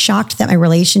not going to be shocked that my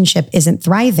relationship isn't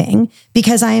thriving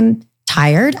because I'm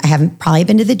tired. I haven't probably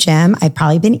been to the gym. I've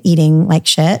probably been eating like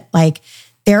shit. Like,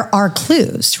 there are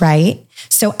clues, right?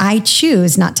 So I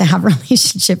choose not to have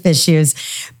relationship issues,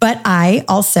 but I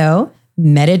also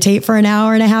meditate for an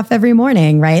hour and a half every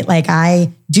morning, right? Like,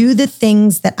 I do the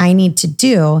things that I need to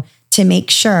do to make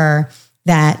sure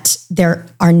that there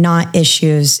are not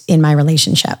issues in my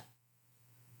relationship.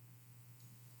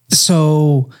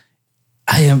 So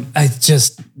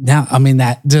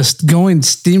that just going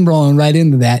steamrolling right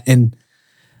into that. And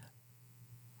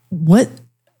what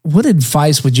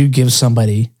advice would you give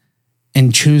somebody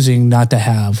in choosing not to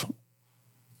have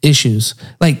issues?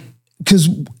 Like, because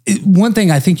one thing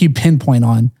I think you pinpoint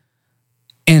on,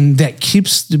 and that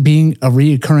keeps being a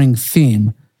reoccurring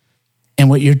theme, and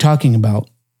what you're talking about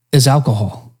is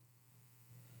alcohol.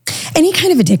 Any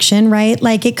kind of addiction, right?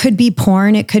 Like, it could be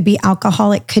porn, it could be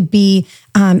alcohol, it could be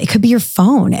your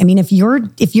phone. I mean, if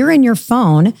you're in your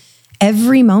phone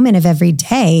every moment of every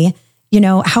day,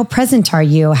 how present are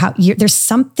you? There's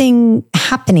something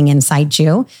happening inside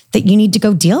you that you need to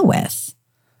go deal with.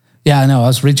 Yeah, I know. I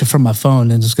was reaching for my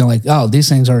phone and just going like, oh, these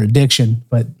things are addiction.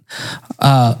 But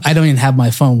I don't even have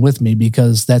my phone with me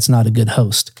because that's not a good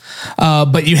host.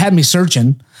 But you had me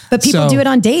searching. But people do it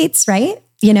on dates, right?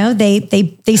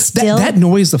 They still... That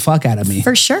annoys the fuck out of me.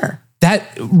 For sure. That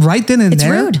right then and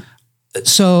there. It's rude.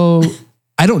 So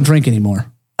I don't drink anymore.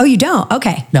 Oh, you don't?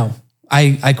 Okay. No,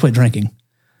 I quit drinking.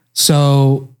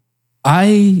 So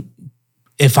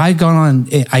if I gone on,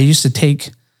 I used to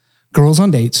take girls on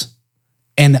dates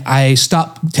and I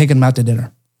stopped taking them out to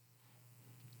dinner.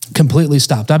 Completely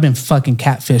stopped. I've been fucking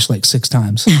catfished like 6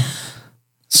 times.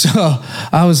 So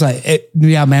I was like,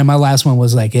 yeah, man, my last one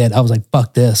was like it. I was like,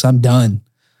 fuck this, I'm done.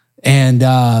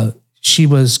 And she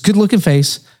was good looking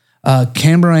face.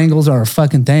 Camera angles are a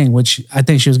fucking thing, which I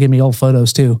think she was giving me old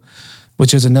photos too,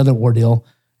 which is another ordeal.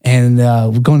 And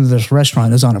we're going to this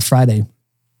restaurant. It was on a Friday.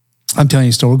 I'm telling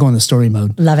you a story. We're going to story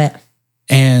mode. Love it.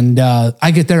 And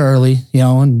I get there early,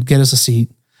 and get us a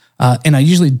seat. And I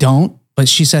usually don't, but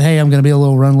she said, hey, I'm going to run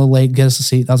a little late. Get us a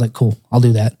seat. I was like, cool, I'll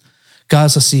do that. Got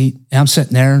us a seat. And I'm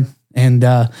sitting there and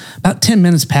about 10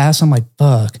 minutes pass. I'm like,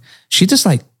 fuck. She just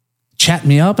like chatting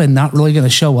me up and not really going to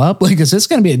show up. Like, is this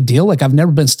going to be a deal? Like, I've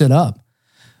never been stood up.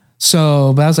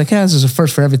 So, but I was like, yeah, this is a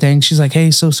first for everything. She's like,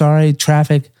 hey, so sorry,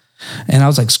 traffic. And I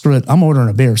was like, screw it, I'm ordering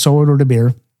a beer. So I ordered a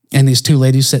beer and these 2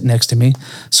 ladies sitting next to me.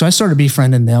 So I started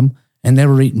befriending them and they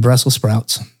were eating Brussels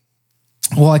sprouts.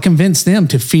 Well, I convinced them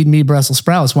to feed me Brussels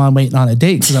sprouts while I'm waiting on a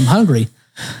date because I'm hungry.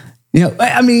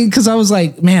 Because I was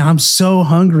like, man, I'm so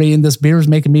hungry and this beer is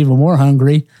making me even more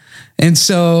hungry. And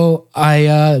so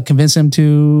I convinced them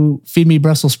to feed me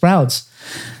Brussels sprouts.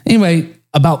 Anyway,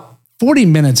 about 40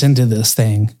 minutes into this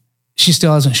thing, she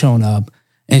still hasn't shown up.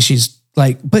 And she's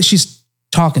like, but she's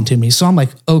talking to me. So I'm like,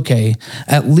 okay,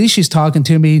 at least she's talking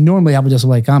to me. Normally I would just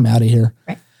like, I'm out of here.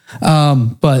 Right.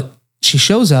 But she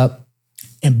shows up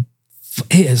and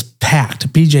it is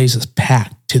packed. BJ's is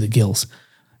packed to the gills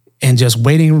and just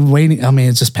waiting. I mean,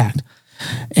 it's just packed.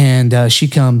 And she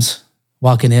comes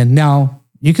walking in. Now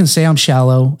you can say I'm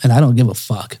shallow and I don't give a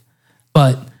fuck,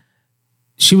 but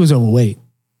she was overweight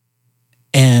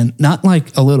and not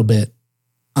like a little bit.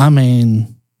 I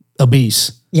mean,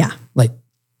 obese. Yeah. Like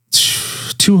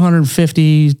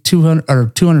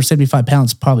 275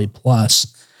 pounds, probably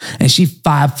plus. And she's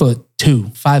 5'2",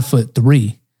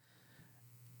 5'3".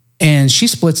 And she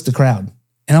splits the crowd.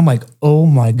 And I'm like, oh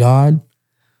my God.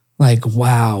 Like,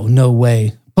 wow, no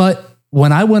way. But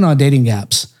when I went on dating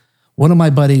apps, one of my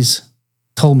buddies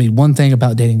told me one thing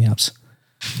about dating apps.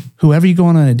 Whoever you're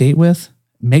going on a date with,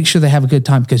 make sure they have a good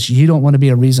time because you don't want to be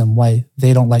a reason why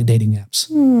they don't like dating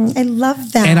apps. I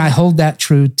love that. And I hold that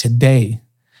true today.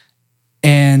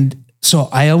 And so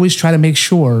I always try to make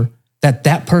sure that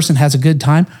that person has a good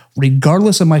time,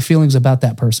 regardless of my feelings about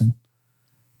that person,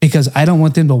 because I don't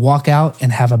want them to walk out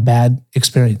and have a bad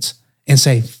experience and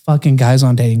say, fucking guys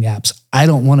on dating apps. I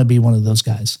don't want to be one of those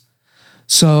guys.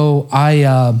 So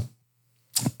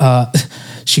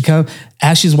she come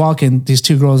as she's walking, these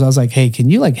 2 girls, I was like, hey, can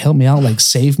you like help me out? Like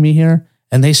save me here.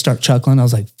 And they start chuckling. I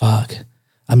was like, fuck,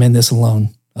 I'm in this alone.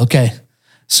 Okay.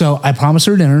 So I promised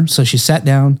her dinner. So she sat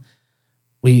down.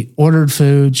 We ordered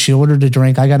food. She ordered a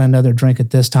drink. I got another drink at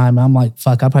this time. I'm like,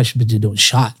 fuck, I probably should be doing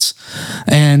shots.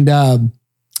 And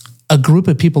a group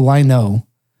of people I know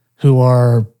who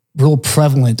are real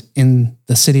prevalent in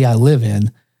the city I live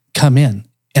in come in,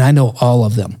 and I know all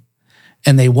of them.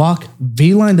 And they walk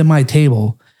V-line to my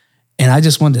table, and I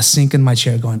just wanted to sink in my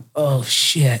chair going, oh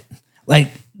shit.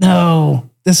 Like, no,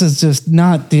 this is just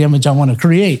not the image I want to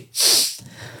create.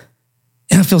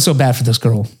 And I feel so bad for this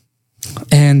girl.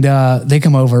 And they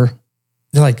come over.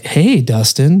 They're like, hey,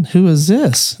 Dustin, who is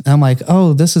this? And I'm like,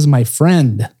 oh, this is my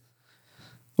friend.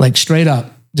 Like straight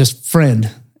up, just friend.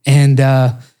 And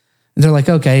they're like,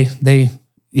 okay. They,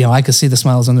 I could see the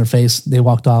smiles on their face. They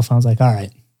walked off. I was like, all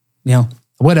right,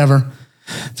 whatever.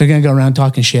 They're going to go around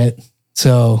talking shit.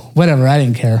 So whatever, I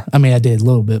didn't care. I mean, I did a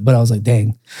little bit, but I was like,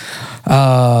 dang.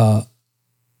 And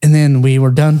then we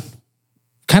were done,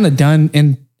 kind of done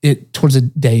in it towards a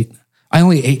date. I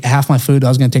only ate half my food. I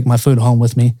was going to take my food home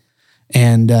with me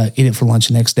and eat it for lunch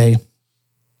the next day.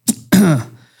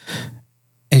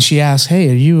 And she asked, hey,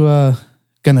 are you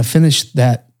going to finish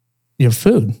your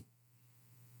food?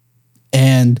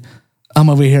 And I'm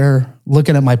over here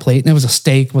looking at my plate, and it was a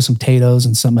steak with some potatoes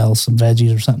and something else, some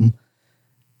veggies or something.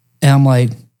 And I'm like,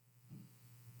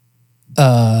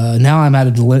 now I'm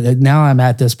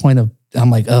at this point of,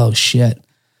 I'm like, oh shit.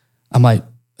 I'm like,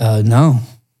 no.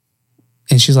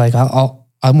 And she's like,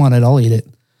 I want it. I'll eat it.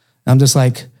 I'm just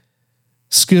like,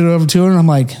 scoot over to her. And I'm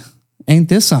like, ain't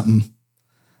this something?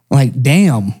 I'm like,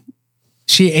 damn,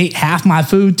 she ate half my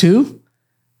food too.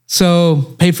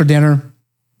 So paid for dinner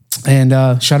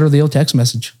and shot her the old text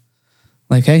message.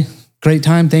 Like, hey, great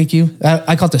time. Thank you.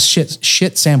 I call it the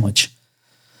shit sandwich.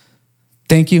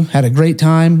 Thank you. Had a great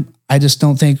time. I just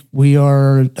don't think you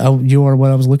are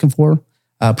what I was looking for.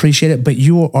 I appreciate it. But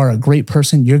you are a great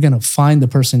person. You're going to find the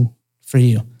person for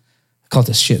you. I call it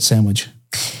the shit sandwich.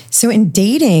 So in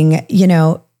dating,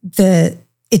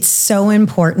 it's so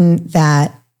important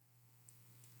that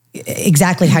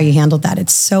exactly how you handled that.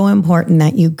 It's so important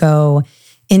that you go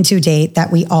into a date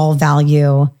that we all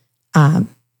value,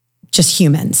 just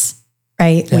humans,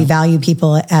 right? Yeah. We value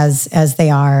people as they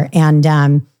are.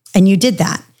 And you did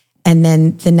that. And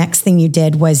then the next thing you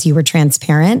did was you were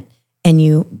transparent and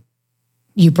you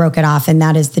broke it off. And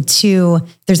that is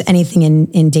if there's anything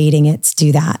in dating, it's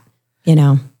do that,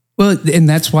 Well, and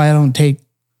that's why I don't take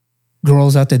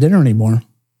girls out to dinner anymore.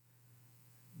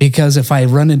 Because if I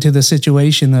run into the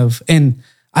situation and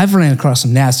I've ran across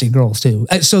some nasty girls too.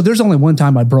 So there's only one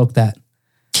time I broke that.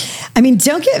 I mean,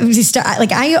 don't get me started.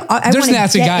 Like I want to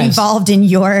get guys involved in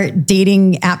your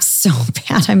dating apps so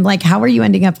bad. I'm like, how are you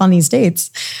ending up on these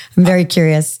dates? I'm very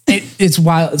curious. It's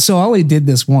wild. So I only did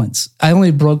this once. I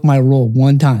only broke my rule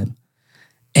one time.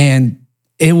 And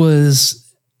it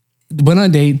was went on a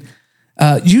date.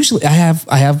 Usually I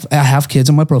have kids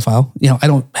on my profile. I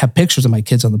don't have pictures of my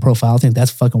kids on the profile. I think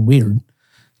that's fucking weird,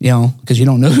 because you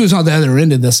don't know who's on the other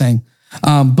end of this thing.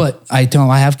 But I tell them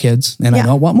I have kids and I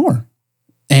don't want more.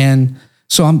 And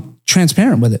so I'm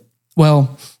transparent with it.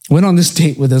 Well, went on this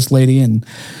date with this lady and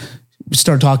we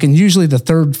started talking. Usually the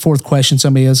third, fourth question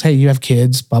somebody is, hey, you have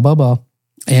kids, blah, blah, blah.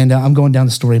 And I'm going down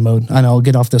the story mode. I know I'll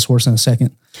get off this horse in a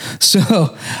second.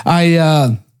 So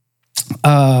I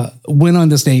went on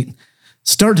this date,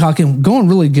 started talking, going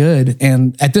really good.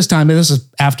 And at this time, this is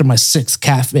after my 6th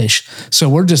catfish. So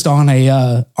we're just on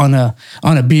a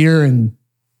beer and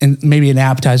maybe an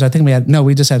appetizer. I think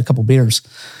we just had a couple beers.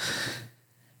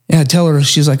 And I tell her,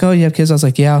 she's like, oh, you have kids? I was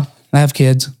like, yeah, I have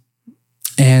kids.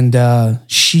 And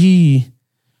she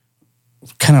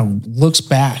kind of looks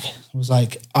back. I was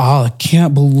like, oh, I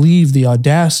can't believe the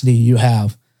audacity you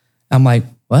have. I'm like,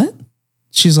 what?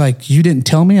 She's like, you didn't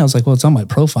tell me? I was like, well, it's on my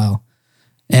profile.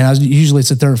 And usually it's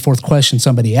the third or fourth question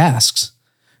somebody asks.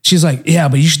 She's like, yeah,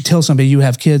 but you should tell somebody you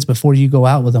have kids before you go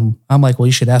out with them. I'm like, well,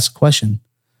 you should ask a question.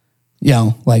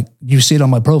 Like you see it on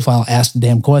my profile, ask the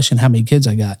damn question, how many kids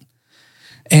I got.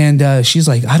 And she's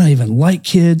like, I don't even like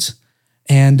kids.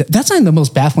 And that's not the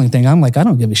most baffling thing. I'm like, I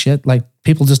don't give a shit. Like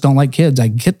people just don't like kids. I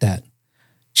get that.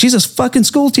 She's a fucking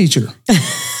school teacher.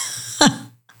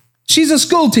 She's a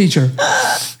school teacher.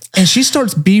 And she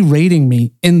starts berating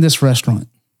me in this restaurant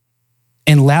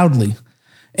and loudly.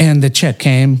 And the check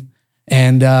came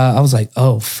and I was like,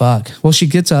 oh, fuck. Well, she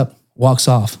gets up, walks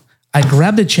off. I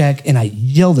grabbed the check and I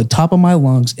yelled at the top of my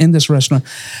lungs in this restaurant,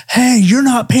 hey, you're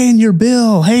not paying your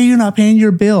bill. Hey, you're not paying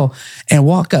your bill. And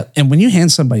walk up. And when you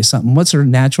hand somebody something, what's her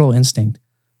natural instinct?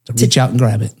 To reach out and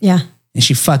grab it. Yeah. And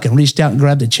she fucking reached out and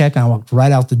grabbed the check and I walked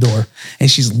right out the door. And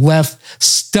she's left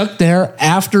stuck there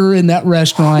after in that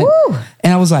restaurant. Woo.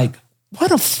 And I was like,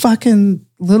 what a fucking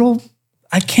little,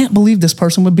 I can't believe this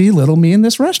person would belittle me in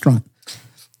this restaurant.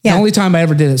 Yeah. The only time I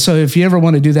ever did it. So if you ever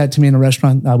want to do that to me in a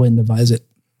restaurant, I wouldn't advise it.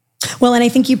 Well, and I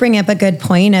think you bring up a good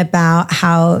point about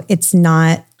how it's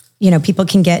not, people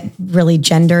can get really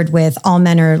gendered with all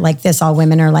men are like this, all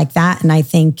women are like that. And I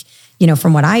think,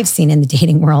 from what I've seen in the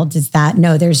dating world is that,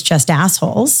 no, there's just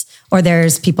assholes or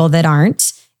there's people that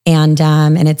aren't. And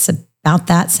it's about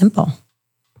that simple.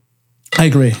 I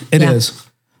agree. It is.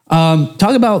 Talk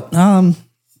about,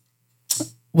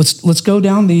 let's go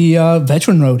down the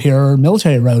veteran road here, or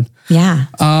military road. Yeah.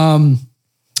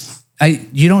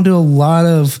 You don't do a lot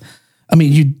of,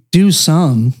 you do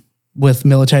some with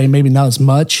military, maybe not as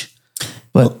much,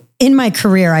 but. Well, in my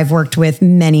career, I've worked with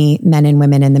many men and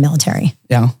women in the military.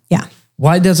 Yeah. Yeah.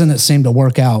 Why doesn't it seem to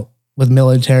work out with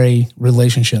military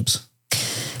relationships?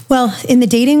 Well, in the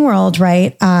dating world,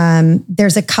 right,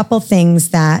 there's a couple things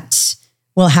that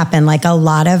will happen. Like a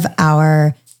lot of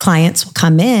our clients will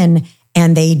come in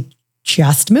and they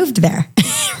just moved there,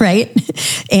 right?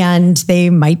 And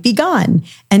they might be gone.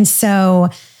 And so,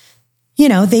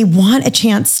 they want a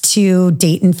chance to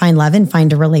date and find love and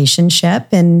find a relationship.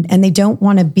 And they don't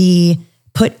want to be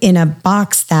put in a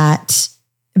box that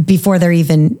before they're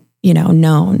even,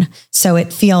 known. So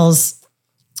it feels,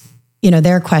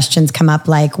 their questions come up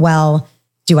like, well,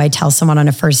 do I tell someone on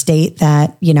a first date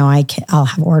that, I'll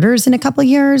have orders in a couple of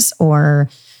years or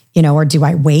do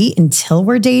I wait until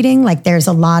we're dating? Like there's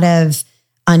a lot of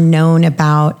unknown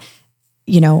about,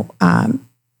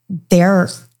 their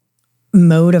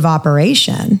mode of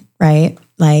operation, right?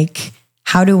 Like,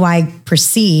 how do I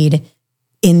proceed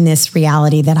in this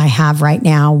reality that I have right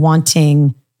now,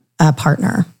 wanting a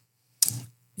partner?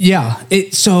 Yeah.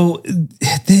 So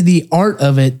the art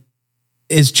of it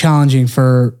is challenging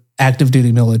for active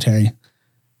duty military.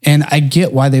 And I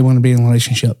get why they want to be in a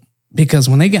relationship, because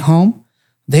when they get home,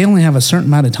 they only have a certain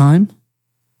amount of time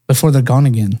before they're gone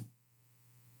again.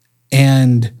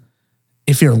 And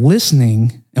if you're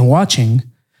listening and watching,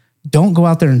 don't go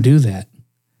out there and do that,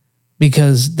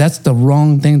 because that's the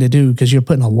wrong thing to do, because you're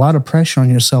putting a lot of pressure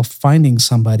on yourself finding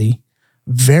somebody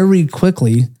very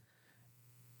quickly,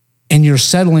 and you're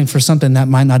settling for something that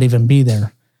might not even be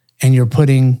there, and you're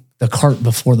putting the cart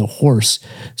before the horse.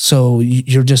 So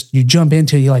you jump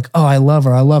into it, you're like, oh, I love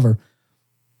her.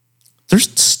 There's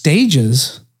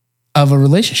stages of a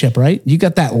relationship, right? You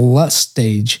got that lust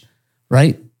stage,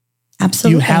 right?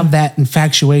 Absolutely. You have that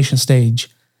infatuation stage.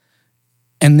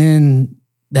 And then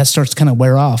that starts to kind of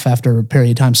wear off after a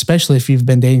period of time, especially if you've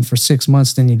been dating for 6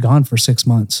 months, then you're gone for 6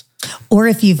 months. Or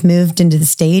if you've moved into the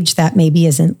stage that maybe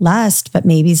isn't lust, but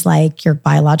maybe it's like your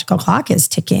biological clock is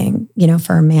ticking,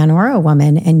 for a man or a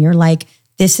woman. And you're like,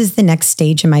 this is the next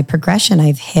stage in my progression.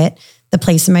 I've hit the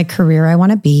place in my career I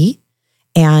want to be,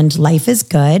 and life is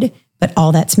good, but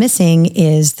all that's missing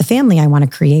is the family I want to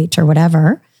create or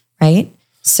whatever, right?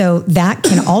 So that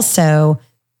can also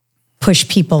push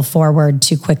people forward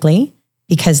too quickly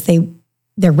because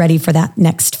they're ready for that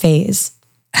next phase.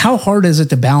 How hard is it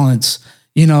to balance?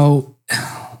 I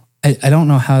don't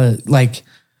know how to, like,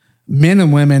 men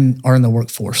and women are in the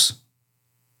workforce,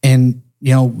 and,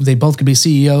 they both could be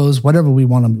CEOs, whatever you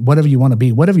want to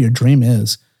be, whatever your dream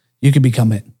is, you could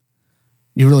become it.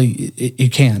 You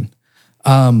can.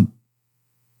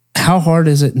 How hard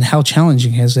is it and how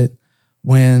challenging is it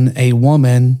when a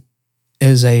woman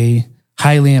is a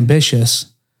highly ambitious,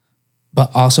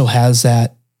 but also has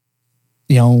that,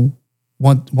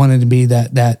 wanting to be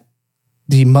that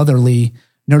the motherly,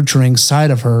 nurturing side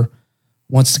of her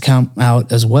wants to come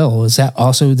out as well? Is that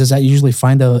also, does that usually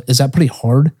is that pretty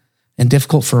hard and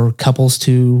difficult for couples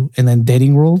to, in the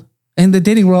dating world? In the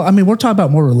dating world, we're talking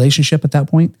about more relationship at that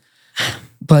point,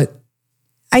 but.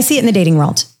 I see it in the dating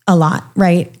world a lot,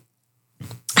 right?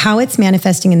 How it's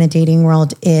manifesting in the dating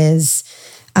world is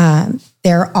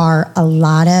there are a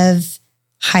lot of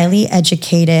highly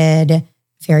educated,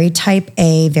 very type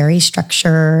A, very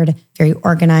structured, very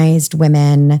organized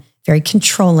women, very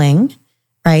controlling,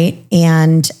 right?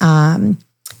 And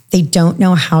they don't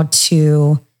know how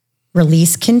to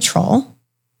release control,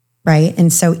 right?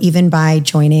 And so even by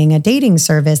joining a dating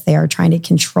service, they are trying to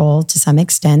control to some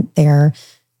extent their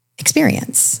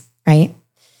experience, right?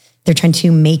 They're trying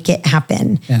to make it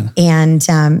happen. Yeah. And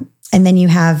then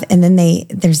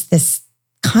there's this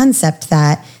concept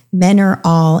that men are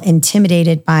all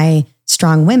intimidated by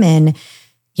strong women.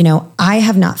 I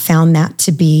have not found that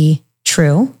to be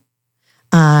true.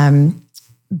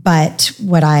 But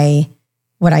what I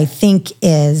think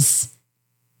is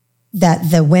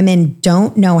that the women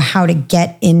don't know how to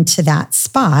get into that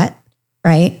spot,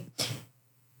 right?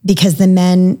 Because the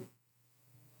men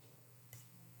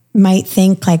might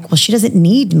think like, well, she doesn't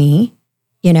need me.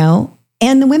 you know,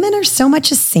 and the women are so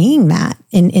much as saying that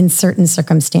in certain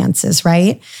circumstances,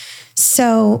 right?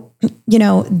 So, you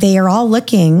know, they are all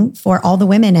looking for, all the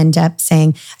women end up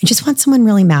saying, I just want someone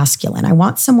really masculine. I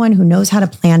want someone who knows how to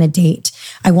plan a date.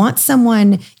 I want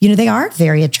someone, you know, they are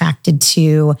very attracted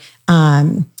to,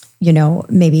 you know,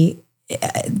 maybe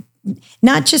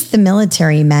not just the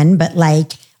military men, but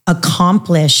like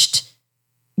accomplished,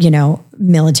 you know,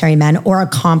 military men or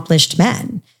accomplished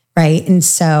men, right? And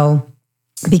so,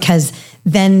 because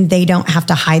then they don't have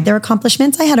to hide their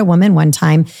accomplishments. I had a woman one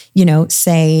time, you know,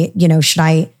 say, you know, should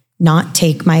I not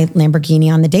take my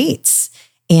Lamborghini on the dates?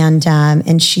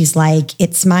 And she's like,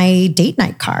 it's my date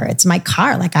night car. It's my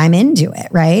car. Like, I'm into it.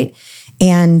 Right.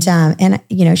 And,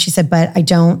 you know, she said, but I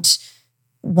don't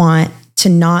want to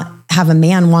not have a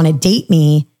man want to date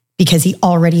me because he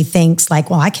already thinks like,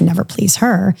 well, I can never please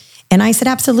her. And I said,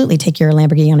 absolutely, take your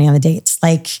Lamborghini on the dates.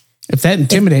 Like, if that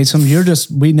intimidates them, you're just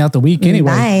weeding out the weak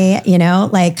anyway. Bye, you know,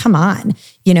 like, come on,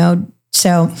 you know.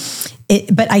 So,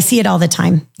 but I see it all the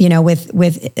time, you know, with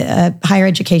higher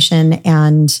education,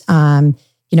 and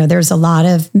you know, there's a lot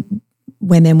of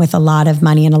women with a lot of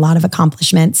money and a lot of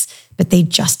accomplishments, but they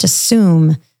just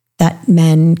assume that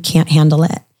men can't handle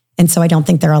it, and so I don't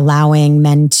think they're allowing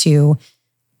men to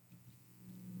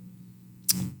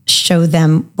show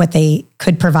them what they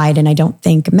could provide, and I don't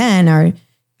think men are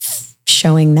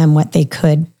showing them what they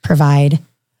could provide.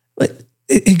 But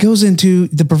it goes into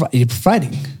the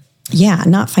providing. Yeah,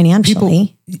 not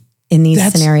financially in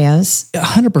these scenarios.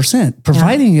 100%.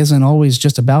 Providing isn't always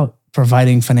just about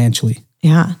providing financially.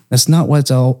 Yeah. That's not what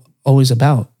it's always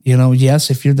about. You know, yes,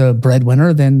 if you're the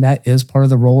breadwinner, then that is part of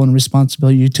the role and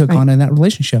responsibility you took on in that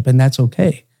relationship, and that's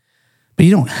okay. But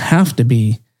you don't have to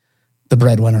be the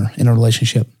breadwinner in a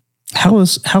relationship. How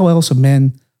else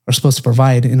men are supposed to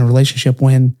provide in a relationship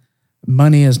when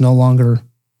money is no longer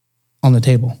on the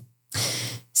table?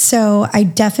 So I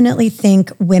definitely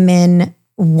think women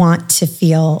want to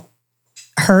feel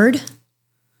heard.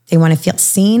 They want to feel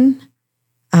seen.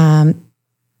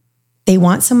 They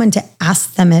want someone to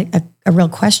ask them a real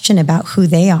question about who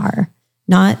they are,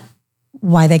 not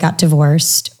why they got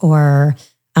divorced or,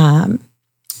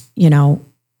 you know,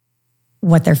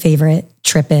 what their favorite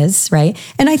trip is, right?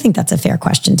 And I think that's a fair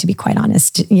question, to be quite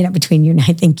honest, you know, between you and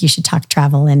I think you should talk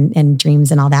travel and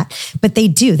dreams and all that. But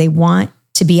they want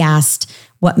to be asked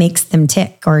what makes them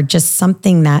tick, or just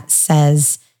something that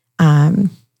says, I'm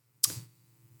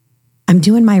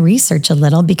doing my research a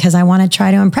little because I want to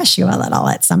try to impress you a little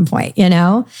at some point, you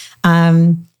know?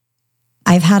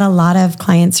 I've had a lot of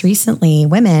clients recently,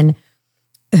 women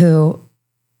who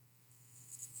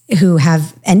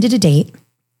have ended a date.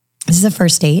 This is a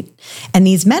first date. And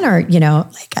these men are, you know,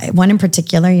 like one in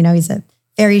particular, you know, he's a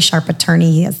very sharp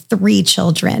attorney. He has 3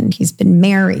 children. He's been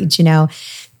married, you know.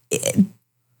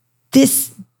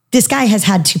 This guy has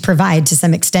had to provide to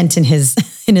some extent in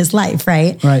his life,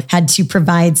 right? Right. Had to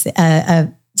provide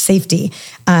a safety.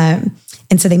 And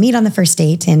so they meet on the first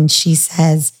date, and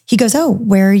he goes, oh,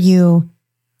 where are you?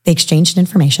 They exchanged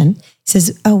information. He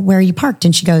says, oh, where are you parked?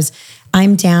 And she goes,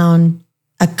 I'm down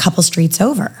a couple streets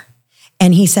over.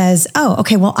 And he says, oh,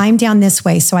 okay, well, I'm down this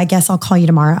way, so I guess I'll call you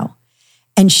tomorrow.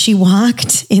 And she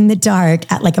walked in the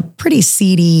dark at like a pretty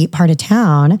seedy part of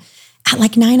town at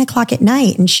like 9:00 at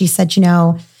night. And she said, you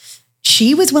know,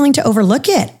 she was willing to overlook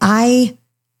it. I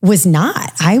was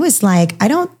not. I was like, I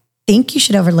don't think you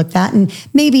should overlook that. And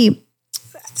maybe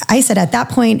I said at that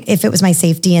point, if it was my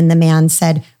safety and the man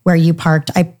said, where you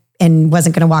parked, and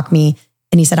wasn't going to walk me,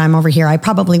 and he said, I'm over here, I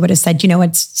probably would have said, you know,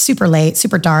 it's super late,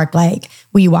 super dark. Like,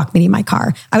 will you walk me to my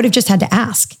car? I would have just had to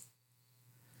ask.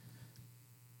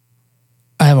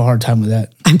 I have a hard time with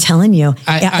that. I'm telling you,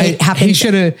 it happens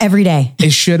every day. He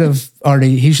should have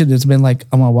been like,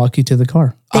 I'm going to walk you to the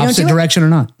car. Opposite direction or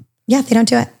not. Yeah, they don't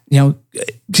do it. You know,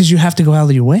 because you have to go out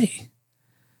of your way.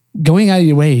 Going out of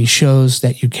your way shows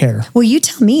that you care. Well, you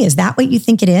tell me, is that what you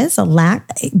think it is? A lack,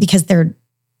 because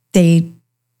they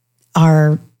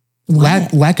are...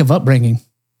 Lack of upbringing.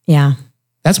 Yeah.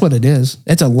 That's what it is.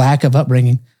 It's a lack of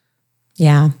upbringing.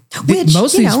 Yeah. Which,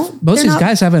 most of these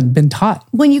guys haven't been taught.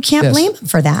 Well, you can't blame them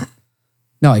for that.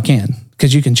 No, I can.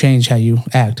 Because you can change how you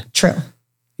act. True.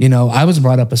 You know, I was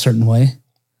brought up a certain way.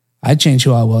 I changed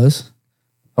who I was.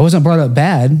 I wasn't brought up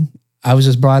bad. I was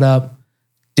just brought up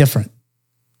different.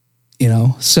 You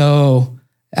know, so...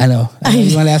 I know.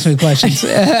 You want to ask me questions.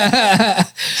 I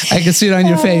can see it on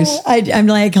your face. I'm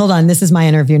like, hold on. This is my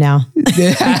interview now.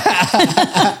 You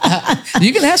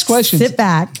can ask questions. Sit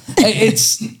back.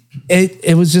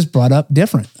 It was just brought up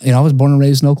different. You know, I was born and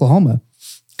raised in Oklahoma.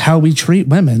 How we treat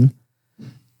women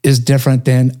is different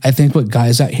than I think what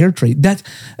guys out here treat. That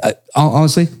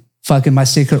honestly, fucking my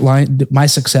secret line, my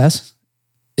success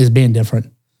is being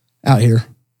different out here.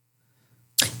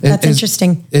 That's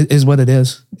interesting. Is what it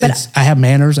is. But I have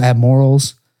manners. I have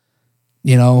morals.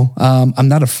 You know, I'm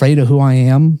not afraid of who I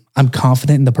am. I'm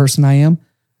confident in the person I am.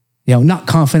 You know, not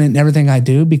confident in everything I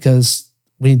do, because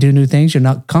when you do new things, you're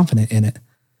not confident in it.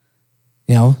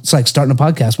 You know, it's like starting a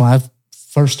podcast. When I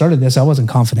first started this, I wasn't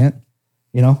confident.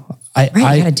 You know, I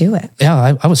got to do it.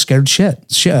 Yeah, I was scared shit.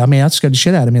 I mean, I scared the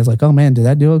shit out of me. I was like, oh man, did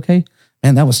that do okay?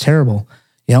 Man, that was terrible.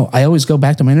 You know, I always go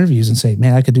back to my interviews and say,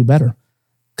 man, I could do better,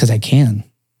 because I can.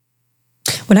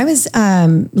 When I was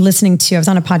listening to, I was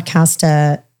on a podcast.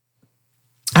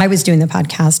 I was doing the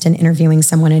podcast and interviewing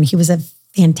someone, and he was a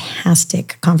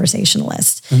fantastic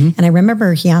conversationalist. Mm-hmm. And I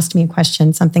remember he asked me a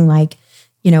question, something like,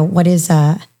 you know, what's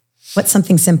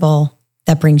something simple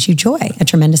that brings you joy, a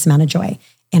tremendous amount of joy?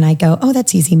 And I go, oh,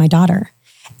 that's easy, my daughter.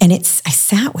 And I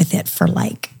sat with it for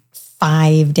like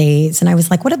 5 days. And I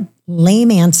was like, what a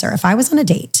lame answer. If I was on a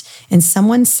date and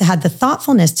someone had the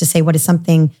thoughtfulness to say, what is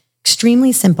something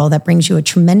extremely simple that brings you a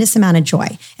tremendous amount of joy?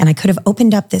 And I could have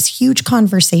opened up this huge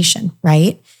conversation,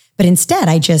 right? But instead,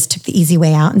 I just took the easy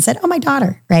way out and said, oh, my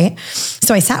daughter, right?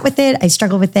 So I sat with it. I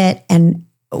struggled with it. And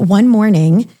one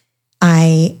morning,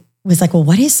 I was like, well,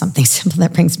 what is something simple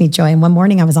that brings me joy? And one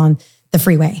morning I was on the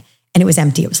freeway and it was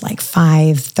empty. It was like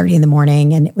 5:30 in the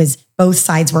morning, and it was, both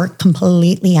sides were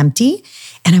completely empty.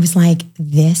 And I was like,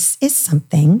 this is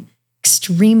something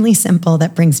extremely simple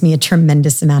that brings me a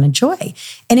tremendous amount of joy.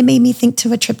 And it made me think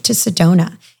to a trip to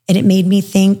Sedona. And it made me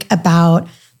think about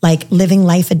like living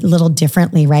life a little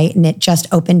differently, right? And it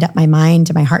just opened up my mind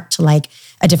and my heart to like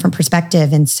a different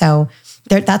perspective. And so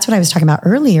that's what I was talking about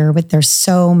earlier, with there's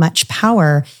so much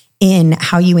power in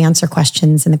how you answer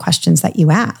questions and the questions that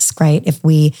you ask, right? If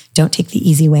we don't take the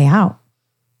easy way out.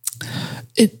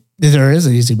 There is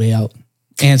an easy way out.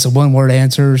 Answer one-word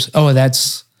answers. Oh,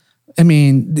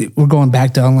 we're going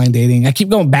back to online dating. I keep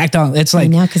going back to it's like...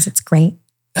 now, because it's great.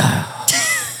 Come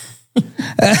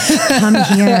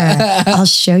here. I'll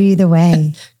show you the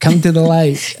way. Come to the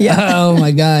light. Yeah. Oh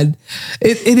my God.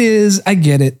 It is. I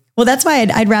get it. Well, that's why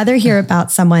I'd rather hear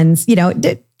about someone's,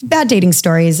 bad dating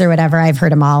stories or whatever. I've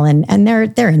heard them all and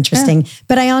they're interesting. Yeah.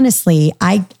 But I honestly,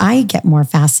 I get more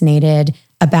fascinated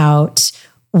about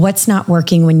what's not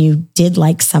working when you did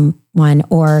like someone,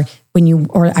 or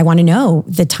I want to know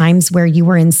the times where you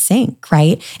were in sync,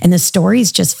 right? And the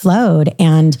stories just flowed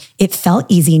and it felt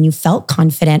easy and you felt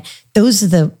confident. Those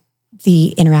are the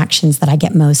interactions that I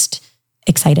get most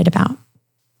excited about.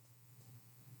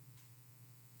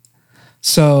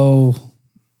 So,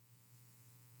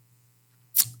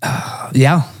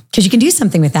 yeah. Because you can do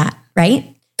something with that,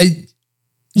 right?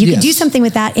 You can do something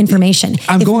with that information.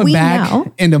 I'm going back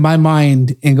into my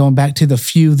mind and going back to the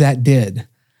few that did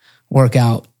work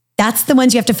out. That's the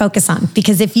ones you have to focus on.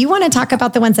 Because if you want to talk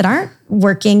about the ones that aren't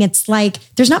working, it's like,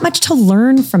 there's not much to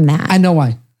learn from that. I know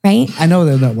why. Right? I know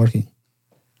they're not working.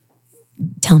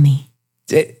 Tell me.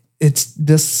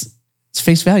 It's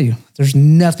face value. There's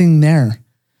nothing there.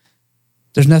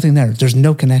 There's nothing there. There's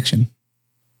no connection.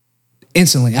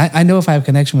 Instantly. I know if I have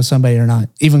connection with somebody or not,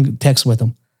 even text with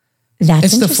them.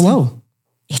 It's the flow.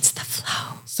 It's the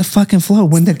flow. It's the fucking flow.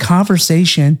 When the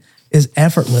conversation is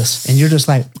effortless and you're just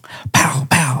like, pow,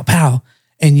 pow, pow,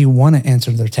 and you want to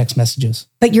answer their text messages.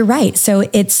 But you're right. So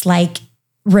it's like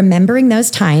remembering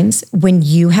those times when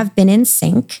you have been in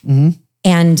sync, mm-hmm.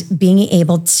 and being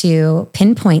able to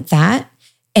pinpoint that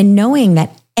and knowing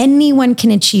that anyone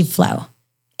can achieve flow.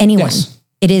 Anyone. Yes.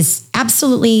 It is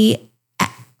absolutely,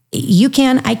 you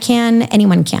can, I can,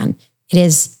 anyone can. It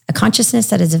is a consciousness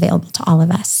that is available to all of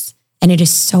us. And it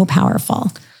is so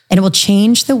powerful. And it will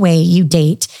change the way you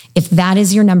date. If that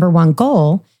is your number one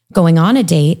goal, going on a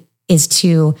date is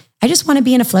to, I just want to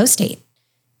be in a flow state.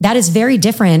 That is very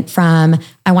different from,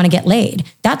 I want to get laid.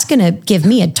 That's going to give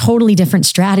me a totally different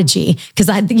strategy because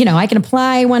I can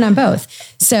apply one on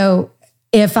both. So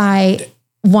if I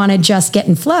want to just get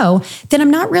in flow, then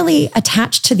I'm not really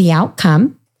attached to the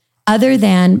outcome other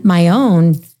than my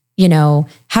own,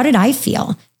 how did I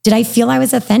feel? Did I feel I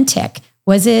was authentic?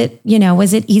 Was it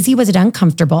easy? Was it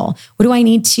uncomfortable? What do I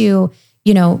need to,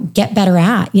 get better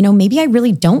at? Maybe I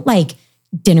really don't like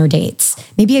dinner dates.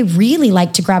 Maybe I really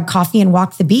like to grab coffee and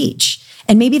walk the beach.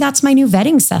 And maybe that's my new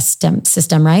vetting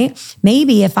system, right?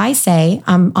 Maybe if I say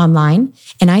I'm online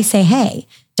and I say, hey,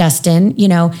 Dustin,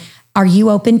 are you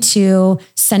open to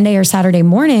Sunday or Saturday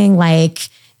morning? Like,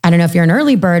 I don't know if you're an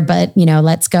early bird, but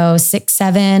let's go 6,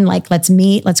 7, like let's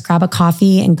meet, let's grab a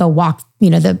coffee and go walk,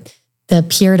 the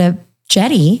pier to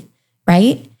jetty,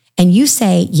 right? And you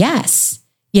say, yes,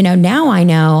 now I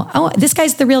know, oh, this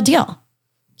guy's the real deal.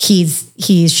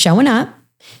 He's showing up.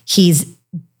 He's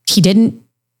He didn't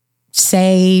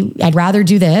say, I'd rather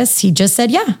do this. He just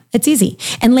said, yeah, it's easy.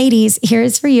 And ladies,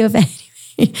 here's for you.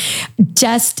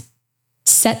 Just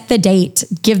set the date,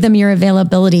 give them your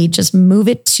availability, just move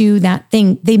it to that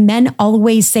thing. Men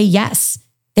always say yes.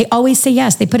 They always say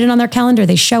yes. They put it on their calendar.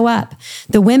 They show up.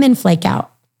 The women flake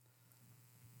out.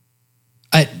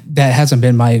 That hasn't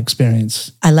been my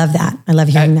experience. I love that. I love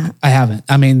hearing that. I haven't.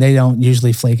 I mean, they don't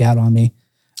usually flake out on me.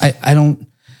 I don't.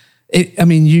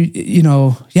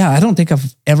 I don't think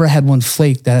I've ever had one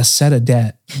flake that has set a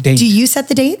date. Do you set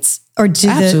the dates, or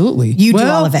absolutely you do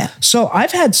all of it? So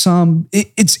I've had some.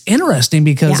 It's interesting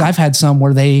because I've had some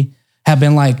where they have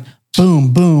been like,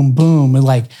 boom, boom, boom, and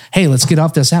like, hey, let's get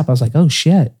off this app. I was like, oh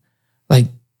shit, like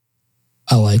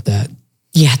I like that.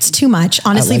 Yeah, it's too much.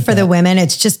 Honestly, like for the women,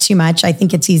 it's just too much. I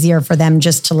think it's easier for them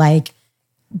just to like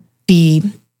be.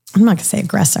 I'm not gonna say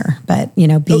aggressor, but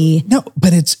be no,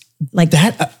 but it's. Like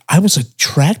that, I was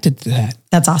attracted to that.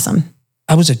 That's awesome.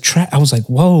 I was like,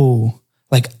 whoa,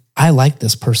 like I like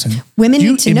this person. Women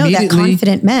need to know that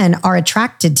confident men are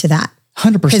attracted to that.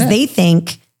 100%. Because they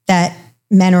think that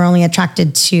men are only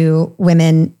attracted to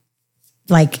women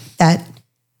like that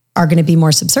are going to be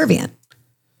more subservient.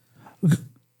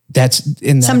 That's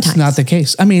not the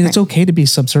case. I mean, It's okay to be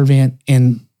subservient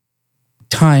in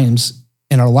times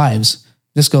in our lives.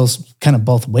 This goes kind of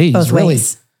both ways, really.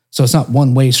 So it's not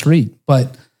one way street,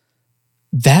 but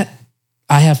that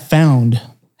I have found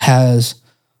has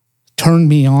turned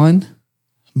me on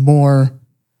more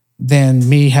than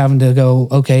me having to go,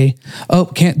 okay,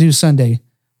 can't do Sunday.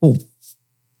 Well,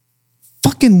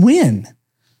 fucking win.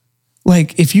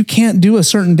 Like if you can't do a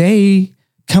certain day,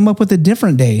 come up with a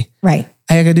different day. Right.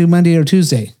 I gotta do Monday or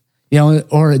Tuesday,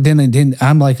 or then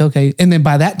I'm like, okay. And then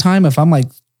by that time, if I'm like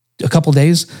a couple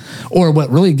days, or what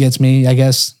really gets me, I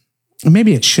guess,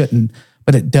 maybe it shouldn't,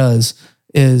 but it does,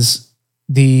 is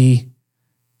the,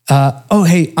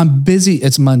 hey, I'm busy.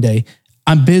 It's Monday.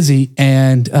 I'm busy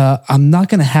and I'm not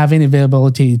going to have any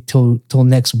availability till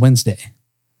next Wednesday.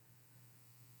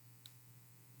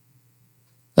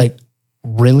 Like,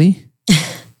 really?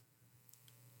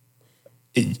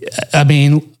 I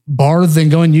mean, bar than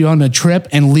going you on a trip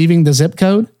and leaving the zip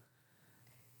code?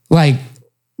 Like,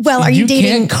 well, are you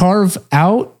dating? Can't carve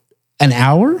out an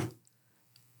hour?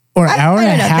 Or an hour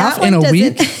and a half in a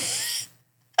week?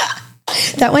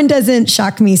 That one doesn't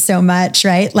shock me so much,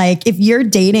 right? Like if you're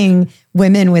dating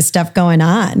women with stuff going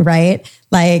on, right?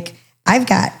 Like I've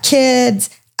got kids,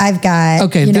 I've got...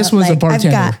 Okay, this was a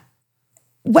bartender.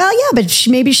 But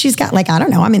maybe she's got like, I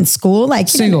don't know, I'm in school, like...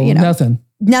 Single, nothing.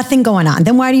 Nothing going on.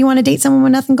 Then why do you want to date someone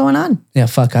with nothing going on? Yeah,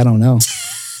 fuck, I don't know.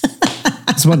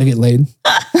 Just want to get laid.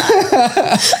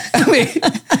 I mean...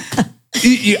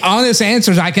 Honest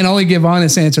answers. I can only give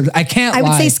honest answers. I can't lie. I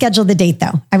would say schedule the date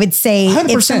though. I would say 100%.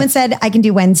 If someone said I can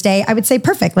do Wednesday, I would say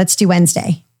perfect. Let's do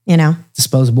Wednesday.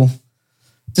 Disposable.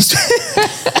 Just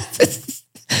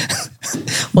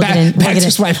we'll get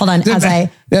in. Hold on.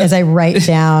 As I write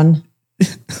down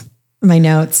my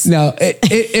notes. No,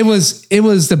 it was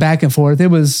the back and forth.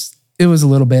 It was a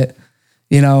little bit,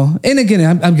 and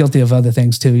again, I'm guilty of other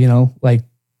things too,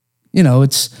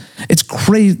 it's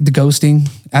crazy, the ghosting.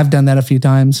 I've done that a few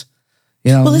times.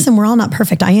 Well, listen, we're all not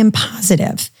perfect. I am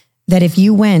positive that if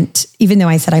you went, even though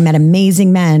I said I met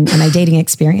amazing men in my dating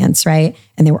experience, right?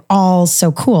 And they were all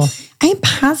so cool. I am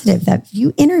positive that if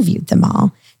you interviewed them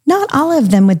all, not all of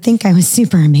them would think I was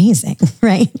super amazing,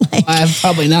 right? Like,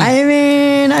 probably not. I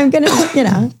mean, I'm going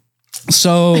to,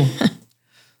 So,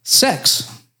 sex.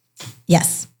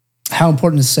 Yes. How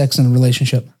important is sex in a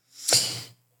relationship?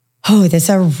 Oh, that's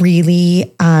a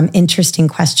really interesting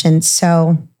question.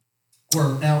 So,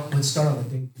 now let's start off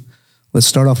with dating. Let's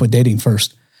start off with dating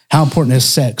first. How important is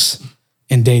sex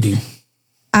in dating?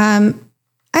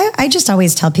 I just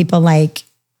always tell people like,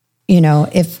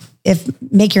 if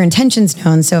make your intentions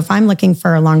known. So if I'm looking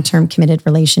for a long-term committed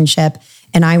relationship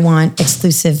and I want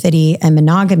exclusivity and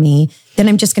monogamy, then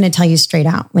I'm just going to tell you straight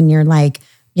out when you're like,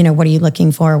 what are you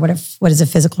looking for? What does a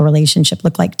physical relationship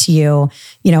look like to you?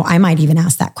 I might even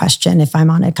ask that question if I'm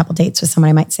on a couple dates with someone.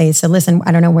 I might say, so listen,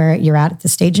 I don't know where you're at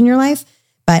this stage in your life,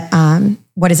 but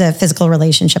what does a physical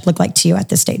relationship look like to you at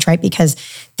this stage, right? Because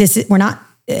we're not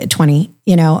 20,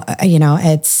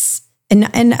 it's, and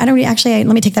I don't actually,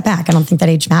 let me take that back. I don't think that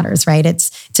age matters, right?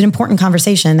 It's an important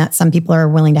conversation that some people are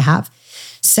willing to have.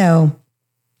 So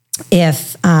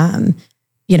if,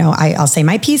 I'll say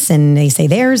my piece and they say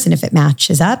theirs, and if it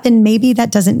matches up, and maybe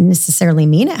that doesn't necessarily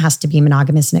mean it has to be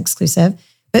monogamous and exclusive,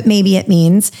 but maybe it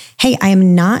means, hey, I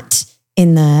am not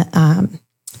in the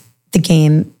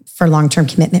game for long-term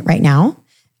commitment right now.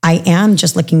 I am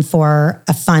just looking for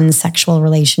a fun sexual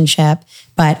relationship,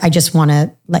 but I just want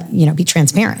to be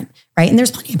transparent. Right. And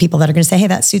there's plenty of people that are going to say, hey,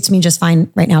 that suits me just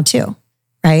fine right now too.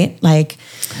 Right. Like,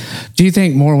 do you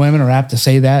think more women are apt to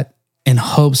say that in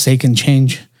hopes they can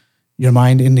change your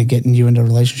mind into getting you into a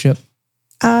relationship?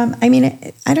 I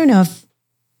mean, I don't know if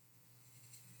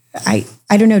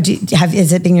I don't know.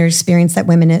 Is it been your experience that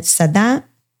women have said that?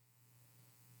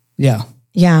 Yeah.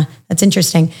 Yeah. That's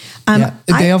interesting. Yeah.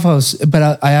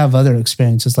 But I have other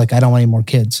experiences. Like, I don't want any more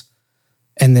kids.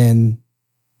 And then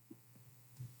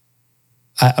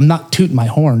I'm not tooting my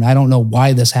horn. I don't know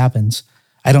why this happens.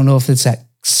 I don't know if it's that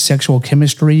sexual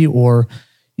chemistry or,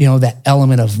 that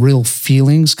element of real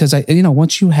feelings. Cause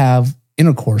once you have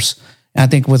intercourse, and I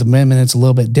think with women, it's a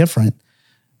little bit different.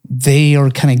 They are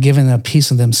kind of giving a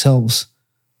piece of themselves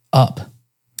up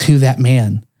to that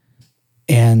man.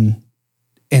 And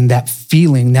that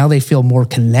feeling, now they feel more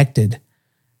connected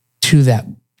to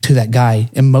that guy,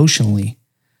 emotionally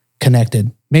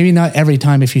connected. Maybe not every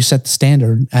time if you set the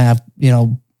standard. I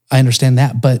understand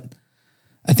that, but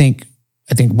I think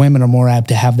women are more apt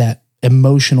to have that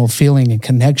emotional feeling and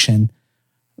connection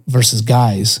versus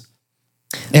guys.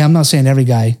 And I'm not saying every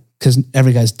guy, because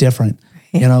every guy's different,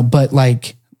 but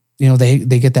like,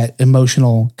 they get that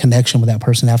emotional connection with that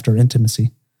person after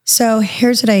intimacy. So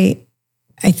here's what I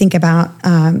think about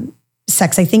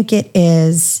sex. I think it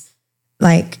is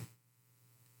like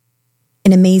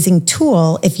an amazing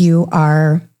tool if you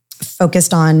are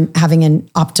focused on having an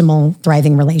optimal,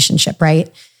 thriving relationship, right?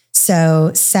 So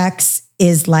sex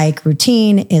is like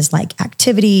routine, is like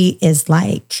activity, is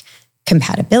like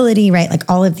compatibility, right? Like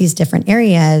all of these different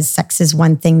areas, sex is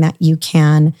one thing that you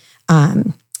can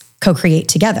co-create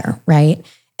together, right?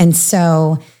 And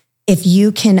so if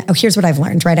you can, here's what I've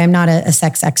learned, right? I'm not a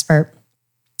sex expert,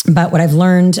 but what I've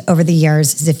learned over the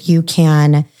years is if you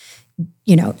can,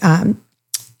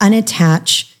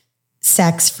 unattach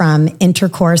sex from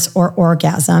intercourse or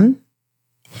orgasm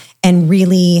and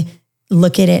really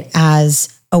look at it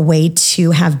as a way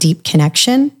to have deep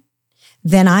connection,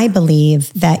 then I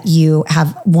believe that you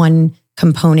have one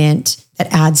component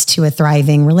that adds to a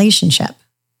thriving relationship,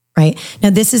 right? Now,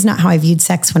 this is not how I viewed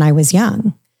sex when I was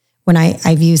young. When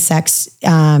I view sex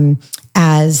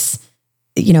as,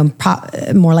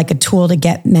 more like a tool to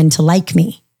get men to like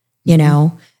me,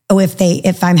 Oh,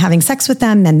 if I'm having sex with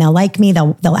them, then they'll like me.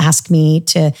 They'll ask me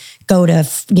to go to,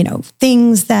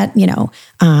 things that, things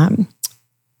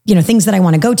that I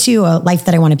want to go to, a life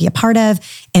that I want to be a part of.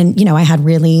 And, I had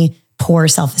really poor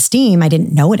self-esteem. I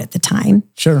didn't know it at the time.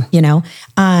 Sure.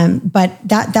 But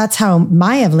that's how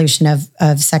my evolution of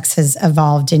sex has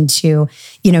evolved into,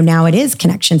 now it is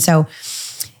connection. So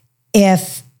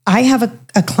if I have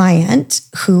a client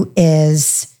who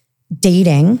is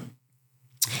dating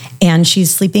and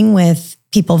she's sleeping with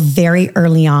people very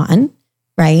early on,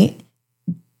 right?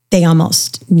 They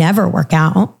almost never work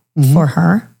out for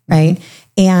her, right?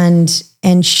 And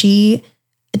she,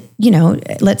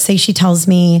 let's say she tells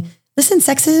me, listen,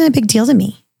 sex isn't a big deal to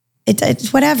me.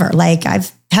 It's whatever. Like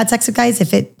I've had sex with guys.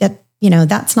 If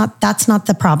that's not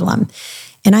the problem.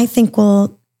 And I think,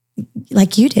 well,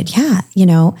 like you did. Yeah.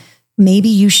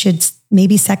 Maybe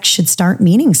sex should start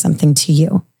meaning something to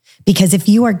you. Because if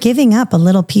you are giving up a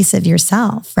little piece of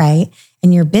yourself, right,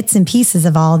 and your bits and pieces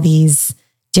of all these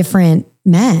different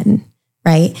men,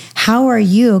 right, how are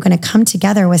you going to come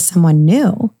together with someone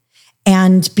new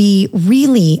and be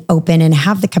really open and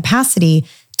have the capacity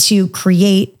to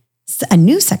create a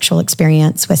new sexual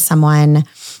experience with someone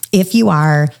if you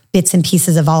are bits and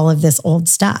pieces of all of this old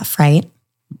stuff, right?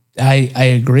 I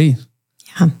agree.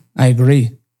 Yeah. I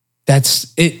agree.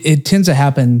 It tends to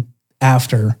happen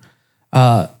after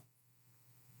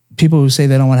people who say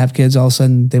they don't want to have kids, all of a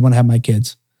sudden they want to have my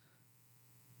kids.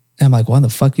 And I'm like, why the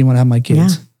fuck do you want to have my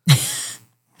kids?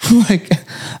 Yeah.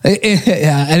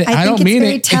 I don't mean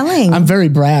it. Telling. I'm very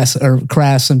brass or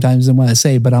crass sometimes in what I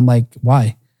say, but I'm like,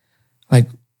 why? Like,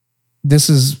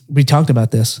 we talked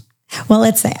about this. Well,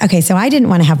 let's say, okay, so I didn't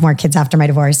want to have more kids after my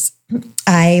divorce.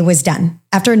 I was done.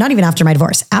 Not even after my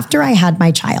divorce. After I had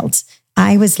my child,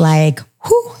 I was like,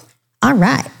 whew, all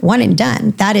right, one and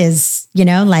done. That is,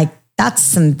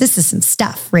 this is some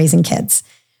stuff, raising kids.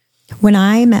 When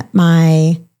I met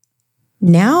my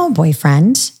now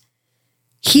boyfriend,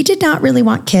 he did not really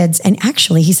want kids. And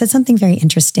actually he said something very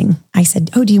interesting. I said,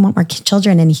 oh, do you want more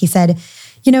children? And he said,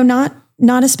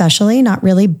 not especially, not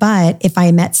really. But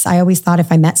I always thought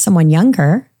if I met someone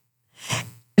younger,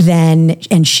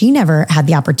 and she never had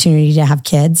the opportunity to have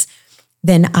kids,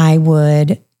 then I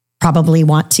would probably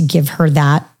want to give her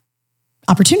that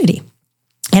opportunity.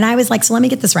 And I was like, so let me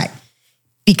get this right.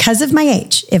 Because of my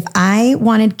age, if I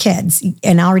wanted kids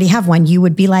and I already have one, you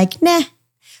would be like, nah.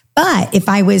 But if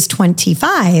I was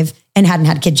 25 and hadn't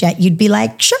had kids yet, you'd be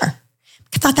like, sure.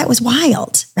 I thought that was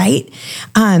wild, right?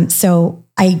 So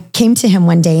I came to him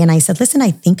one day and I said, listen,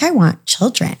 I think I want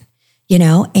children,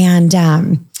 and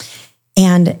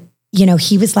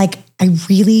he was like, I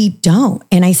really don't.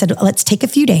 And I said, let's take a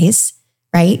few days,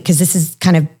 right? Because this is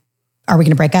kind of, are we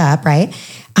going to break up, right?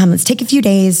 Let's take a few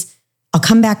days. I'll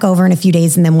come back over in a few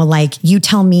days and then we'll you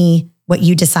tell me what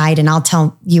you decide and I'll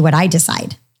tell you what I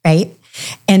decide, right?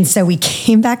 And so we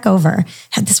came back over,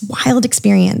 had this wild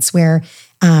experience where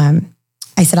I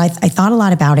said, I thought a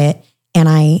lot about it and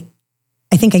I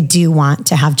think I do want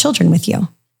to have children with you,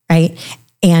 right?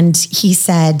 And he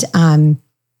said,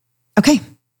 okay,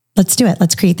 let's do it.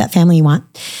 Let's create that family you want.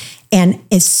 And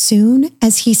as soon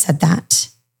as he said that,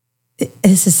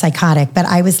 this is psychotic, but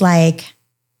I was like,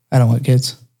 I don't want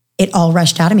kids. It all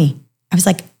rushed out of me. I was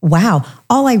like, wow,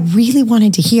 all I really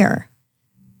wanted to hear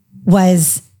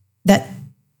was that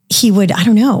he would, I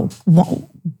don't know,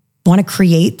 want to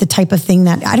create the type of thing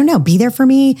that, I don't know, be there for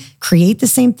me, create the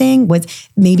same thing, with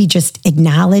maybe just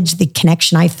acknowledge the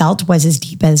connection I felt was as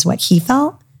deep as what he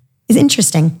felt. Is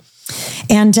interesting.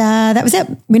 And that was it.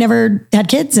 We never had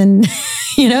kids and,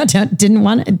 didn't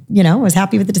want it, was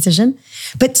happy with the decision.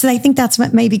 But so I think that's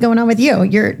what may be going on with you.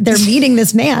 They're meeting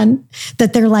this man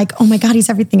that they're like, oh my God, he's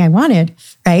everything I wanted.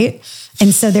 Right.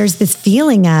 And so there's this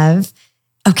feeling of,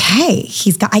 okay,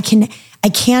 I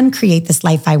can create this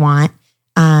life I want.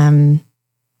 But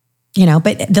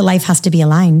the life has to be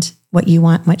aligned, what you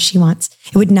want, what she wants.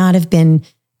 It would not have been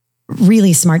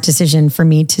really smart decision for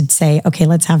me to say, okay,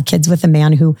 let's have kids with a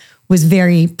man who was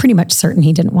pretty much certain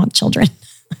he didn't want children.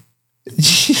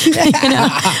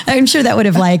 I'm sure that would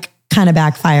have kind of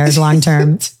backfired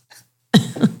long-term.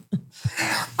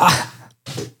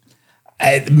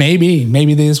 Maybe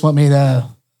they just want me to,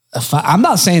 I'm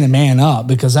not saying a man up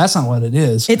because that's not what it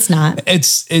is. It's not.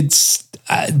 It's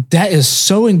that is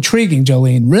so intriguing,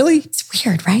 Jolene. Really? It's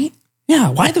weird, right? Yeah.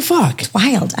 Why the fuck? It's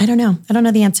wild. I don't know. I don't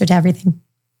know the answer to everything.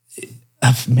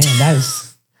 Man,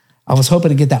 I was hoping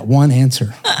to get that one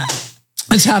answer.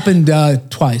 It's happened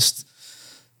twice,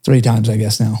 3 times, I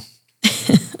guess now.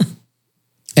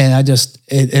 And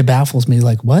it baffles me.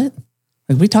 Like, what?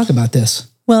 We talk about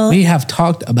this. Well, we have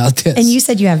talked about this. And you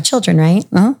said you have children, right?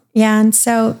 Uh-huh. Yeah. And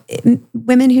so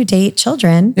women who date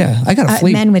children. Yeah, I got a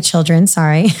fleet. Men with children,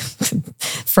 sorry.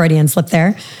 Freudian slip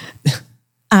there.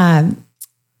 I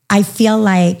feel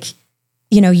like,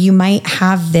 you might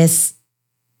have this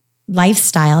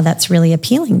lifestyle that's really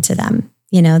appealing to them,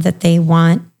 that they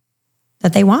want,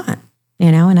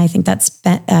 and I think that's,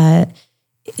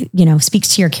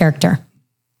 speaks to your character.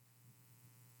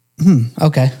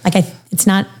 Okay. It's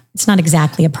not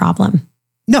exactly a problem.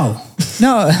 No,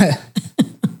 no,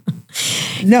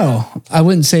 I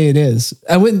wouldn't say it is.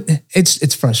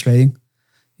 It's frustrating,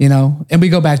 and we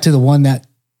go back to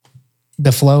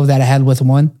the flow that I had with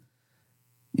one,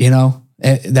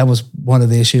 that was one of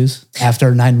the issues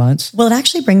after 9 months. Well, it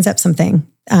actually brings up something.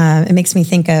 It makes me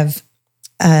think of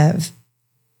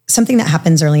something that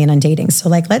happens early on dating. So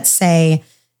let's say,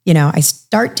 I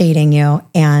start dating you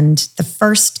and the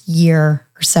first year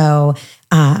or so,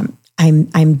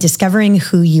 I'm discovering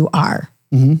who you are.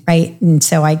 Mm-hmm. Right. And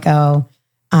so I go,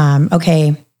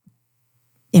 okay,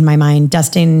 in my mind,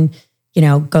 Dustin,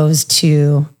 goes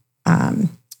to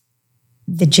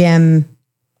the gym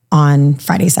on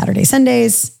Friday, Saturday,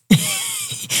 Sundays.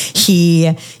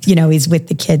 He, he's with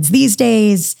the kids these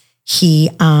days. He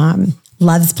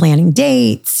loves planning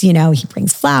dates. He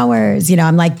brings flowers.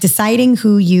 I'm deciding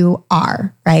who you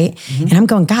are, right? Mm-hmm. And I'm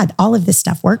going, God, all of this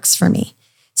stuff works for me.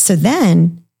 So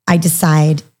then I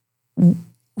decide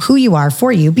who you are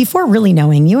for you before really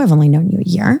knowing you. I've only known you a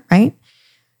year, right?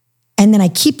 And then I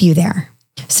keep you there.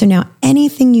 So now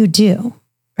anything you do,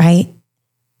 right,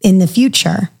 in the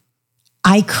future,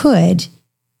 I could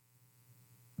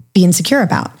be insecure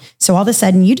about. So all of a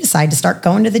sudden you decide to start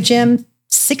going to the gym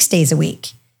 6 days a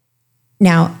week.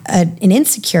 Now, an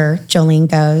insecure Jolene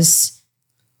goes,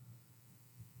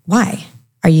 why?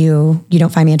 You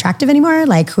don't find me attractive anymore?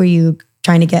 Who are you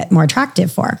trying to get more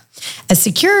attractive for? A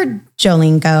secure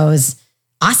Jolene goes,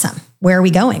 awesome. Where are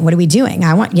we going? What are we doing?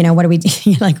 I want, what are we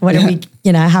what are we,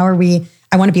 how are we,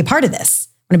 I want to be a part of this.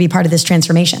 I want to be part of this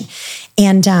transformation.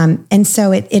 And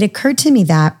so it occurred to me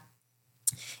that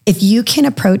if you can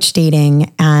approach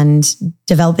dating and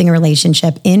developing a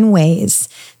relationship in ways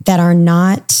that are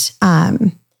not,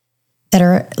 that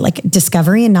are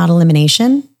discovery and not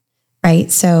elimination,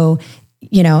 right? So,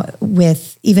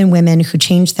 with even women who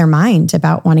change their mind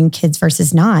about wanting kids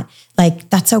versus not,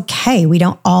 that's okay. We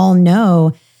don't all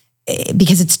know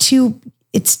because it's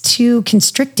too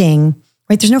constricting,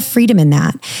 right? There's no freedom in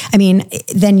that. I mean,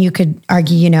 then you could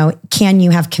argue, can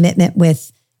you have commitment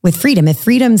with freedom? If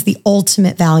freedom's the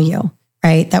ultimate value,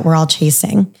 right, that we're all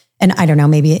chasing, and I don't know,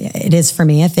 maybe it is for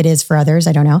me, if it is for others,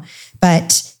 I don't know,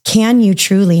 but can you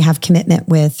truly have commitment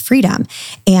with freedom?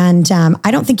 And I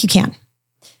don't think you can.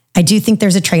 I do think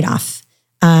there's a trade-off.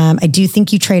 I do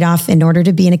think you trade off in order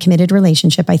to be in a committed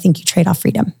relationship. I think you trade off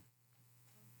freedom.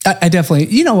 I definitely,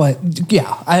 you know what?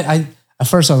 Yeah. I at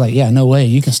first I was like, yeah, no way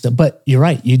you can still, but you're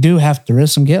right. You do have, there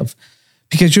is some give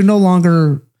because you're no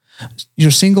longer, you're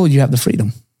single. You have the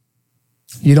freedom.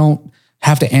 You don't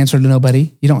have to answer to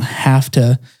nobody. You don't have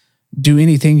to do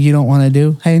anything you don't want to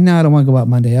do. Hey, no, I don't want to go out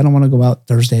Monday. I don't want to go out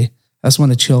Thursday. I just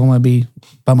want to chill. I want to be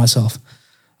by myself.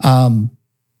 Being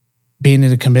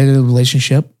in a committed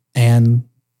relationship and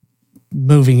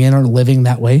moving in or living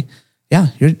that way. Yeah.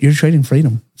 You're trading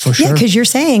freedom for sure. Yeah. Cause you're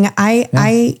saying, you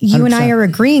 100%. And I are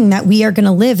agreeing that we are going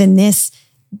to live in this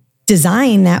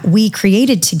design that we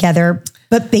created together,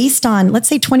 but based on, let's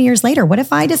say 20 years later, what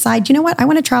if I decide, you know what? I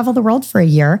want to travel the world for a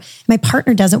year. My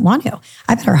partner doesn't want to.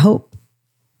 I better hope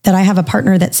that I have a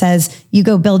partner that says, you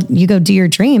go do your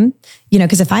dream,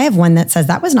 cause if I have one that says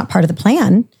that was not part of the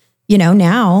plan,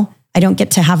 now I don't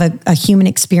get to have a human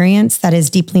experience that is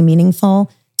deeply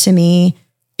meaningful to me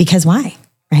because why?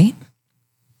 Right?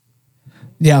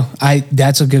 Yeah,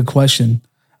 that's a good question.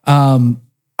 I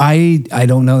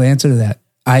don't know the answer to that.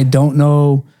 I don't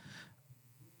know,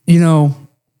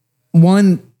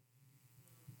 one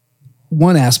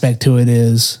aspect to it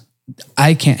is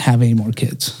I can't have any more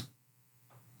kids.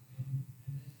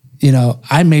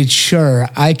 I made sure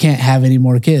I can't have any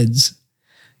more kids.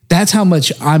 That's how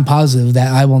much I'm positive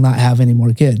that I will not have any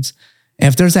more kids. And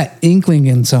if there's that inkling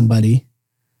in somebody,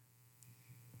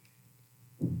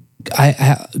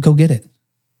 I go get it.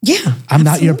 Yeah. I'm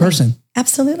not your person.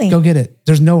 Absolutely. Go get it.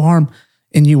 There's no harm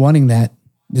in you wanting that.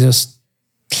 It just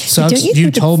sucks.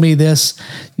 You told me this.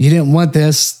 You didn't want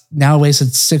this. Now I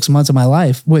wasted 6 months of my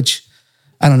life, which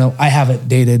I don't know. I haven't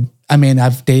dated. I mean,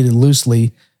 I've dated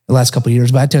loosely the last couple of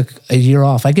years, but I took a year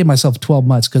off. I gave myself 12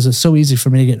 months because it's so easy for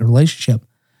me to get in a relationship.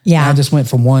 Yeah. And I just went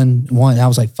from one. I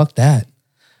was like, fuck that.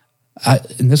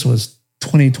 And this was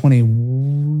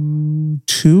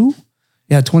 2022.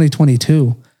 Yeah,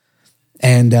 2022.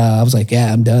 And I was like,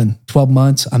 yeah, I'm done. 12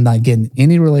 months. I'm not getting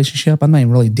any relationship. I'm not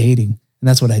even really dating. And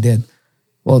that's what I did.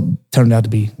 Well, it turned out to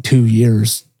be 2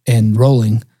 years and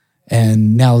rolling.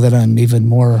 And now that I'm even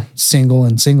more single,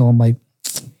 I'm like,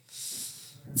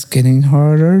 it's getting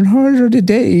harder and harder to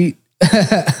date.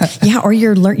 Yeah, or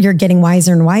you're getting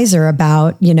wiser and wiser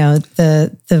about,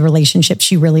 the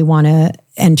relationships you really want to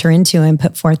enter into and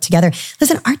put forth together.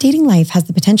 Listen, our dating life has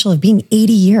the potential of being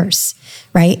 80 years,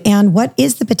 right? And what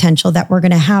is the potential that we're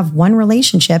going to have one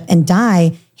relationship and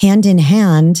die hand in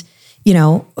hand,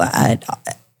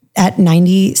 at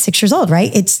 96 years old,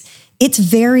 right? It's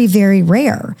very, very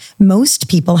rare. Most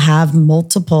people have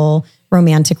multiple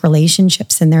romantic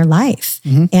relationships in their life.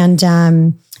 Mm-hmm.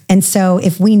 And so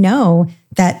if we know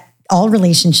that all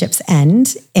relationships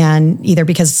end, and either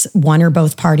because one or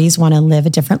both parties want to live a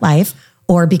different life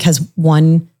or because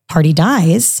one party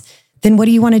dies, then what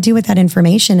do you want to do with that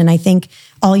information? And I think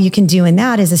all you can do in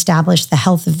that is establish the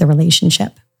health of the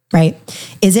relationship, right?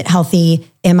 Is it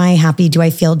healthy? Am I happy? Do I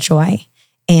feel joy?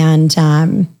 And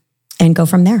go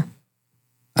from there.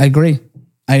 I agree.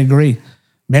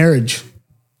 Marriage,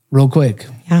 real quick.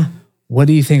 Yeah. What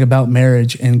do you think about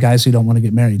marriage and guys who don't want to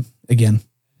get married again?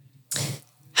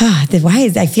 Why do I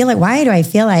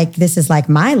feel like this is like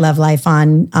my love life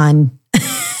on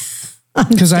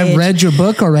because I read your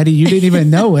book already. You didn't even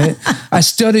know it. I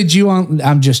studied you on.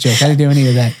 I'm just joking. I didn't do any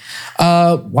of that.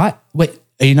 What? Wait,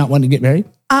 are you not wanting to get married?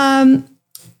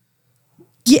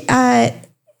 Yeah,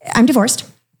 I'm divorced.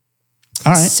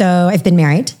 All right. So I've been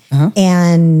married,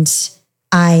 and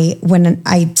when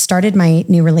I started my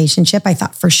new relationship, I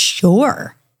thought for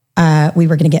sure we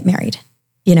were going to get married.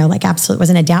 Absolutely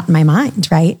wasn't a doubt in my mind,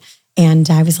 right? And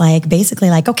I was basically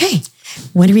okay,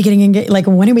 when are we getting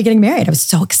married? I was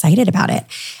so excited about it.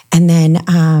 And then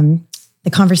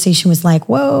the conversation was like,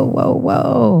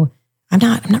 whoa, I'm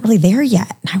not really there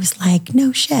yet. And I was like,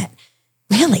 no shit,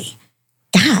 really?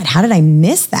 God, how did I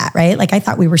miss that? Right? I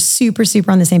thought we were super,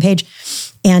 super on the same page.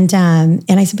 And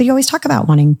I said, but you always talk about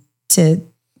wanting to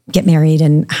get married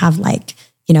and have and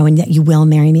that you will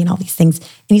marry me and all these things.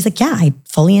 And he's like, yeah, I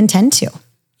fully intend to.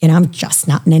 I'm just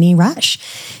not in any rush.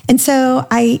 And so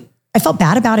I felt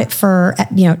bad about it for,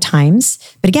 times.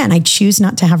 But again, I choose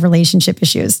not to have relationship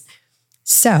issues.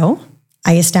 So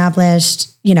I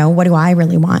established, what do I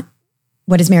really want?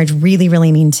 What does marriage really,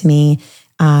 really mean to me?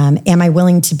 Am I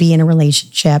willing to be in a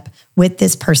relationship with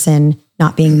this person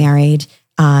not being married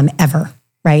ever?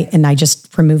 right? And I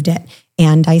just removed it.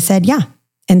 And I said, yeah.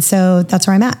 And so that's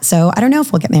where I'm at. So I don't know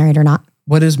if we'll get married or not.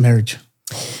 What is marriage?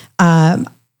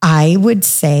 I would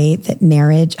say that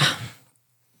marriage,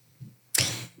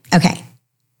 okay.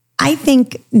 I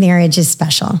think marriage is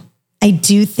special. I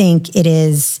do think it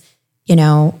is,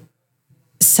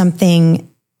 something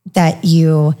that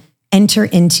you enter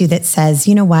into that says,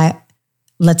 you know what,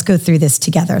 let's go through this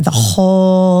together. The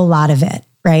whole lot of it,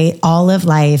 right? All of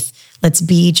life. Let's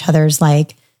be each other's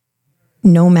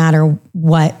no matter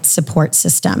what support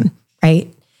system,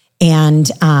 right?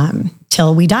 And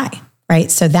till we die,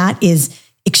 right? So that is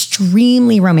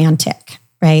extremely romantic,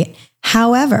 right?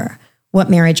 However, what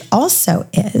marriage also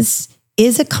is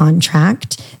a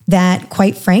contract that,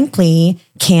 quite frankly,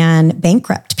 can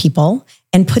bankrupt people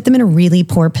and put them in a really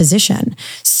poor position.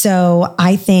 So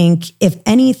I think, if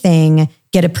anything,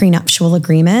 get a prenuptial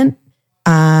agreement.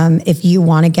 If you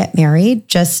want to get married,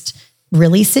 just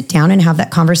really sit down and have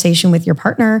that conversation with your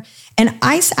partner. And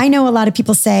I know a lot of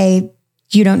people say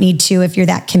you don't need to if you're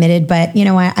that committed, but you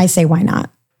know what? I say, why not?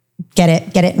 Get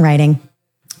it in writing.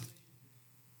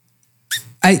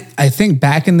 I think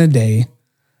back in the day,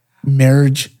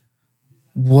 marriage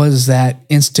was that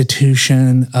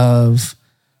institution of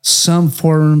some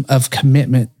form of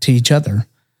commitment to each other.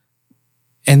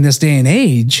 In this day and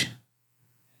age,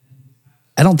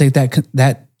 I don't think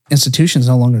that institution is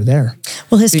no longer there.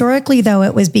 Well, historically, though,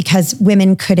 it was because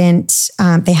women couldn't,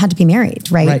 they had to be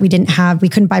married, right? We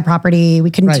couldn't buy property. We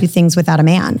couldn't do things without a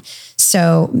man.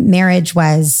 So marriage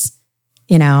was,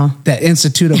 that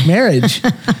institute of marriage.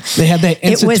 They had that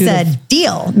institute. It was a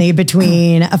deal made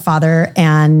between a father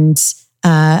and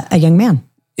a young man.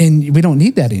 And we don't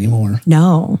need that anymore.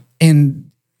 No.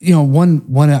 And,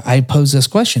 I pose this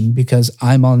question because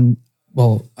I'm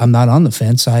not on the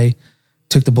fence. I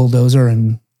took the bulldozer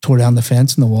and tore down the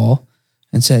fence and the wall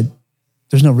and said,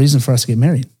 there's no reason for us to get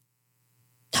married.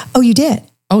 Oh, you did?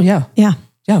 Oh, yeah. Yeah.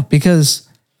 Yeah, because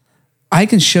I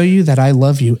can show you that I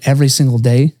love you every single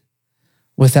day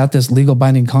without this legal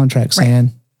binding contract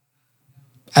saying,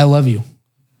 I love you.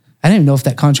 I don't even know if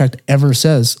that contract ever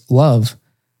says love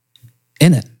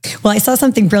in it. Well, I saw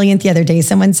something brilliant the other day.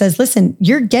 Someone says, listen,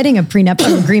 you're getting a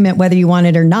prenuptial agreement whether you want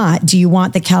it or not. Do you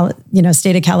want the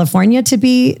state of California to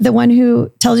be the one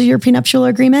who tells you your prenuptial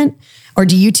agreement? Or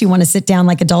do you two want to sit down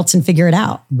like adults and figure it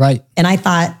out? Right. And I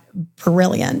thought,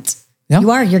 brilliant.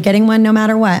 Yeah. You're getting one no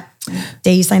matter what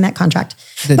day you sign that contract.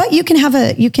 But you can have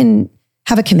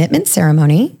a commitment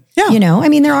ceremony. Yeah.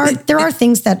 There are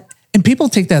things that. And people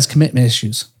take that as commitment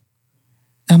issues.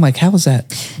 I'm like, how is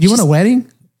that? You want a wedding?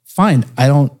 Fine. I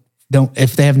don't,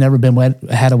 if they have never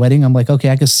had a wedding, I'm like, okay,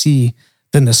 I can see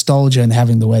the nostalgia in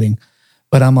having the wedding.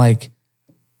 But I'm like,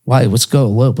 why? Let's go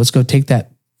elope. Let's go take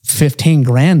that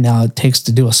 $15,000 now it takes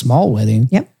to do a small wedding.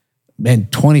 Yep.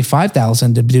 And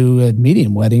 $25,000 to do a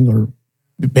medium wedding or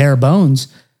bare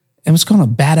bones. And let's go on a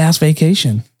badass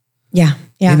vacation. Yeah.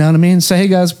 Yeah. You know what I mean? Say, hey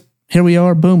guys, here we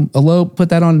are. Boom. Elope, put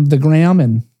that on the gram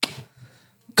and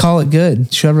call it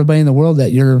good. Show everybody in the world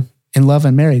that you're in love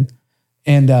and married.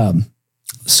 And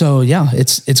so, yeah,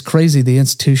 it's crazy. The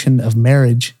institution of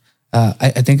marriage,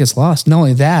 I think it's lost. Not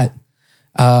only that,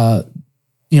 it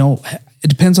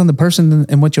depends on the person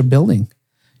and what you're building.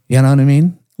 You know what I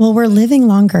mean? Well, we're living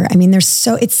longer. I mean, it's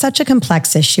such a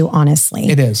complex issue, honestly.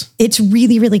 It is. It's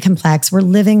really, really complex. We're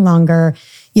living longer,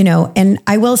 and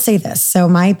I will say this. So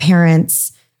my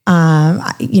parents,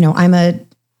 I'm a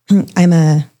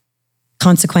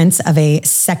consequence of a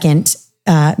second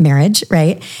marriage,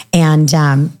 right? And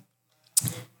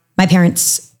my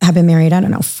parents have been married,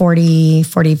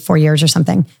 44 years or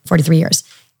something, 43 years.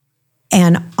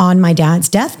 And on my dad's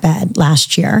deathbed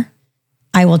last year,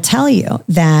 I will tell you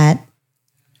that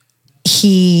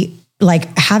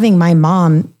having my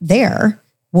mom there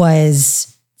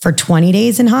was for 20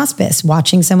 days in hospice,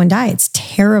 watching someone die. It's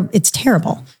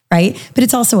terrible, right? But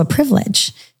it's also a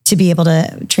privilege to be able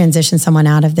to transition someone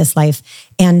out of this life.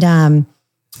 And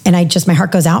my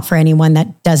heart goes out for anyone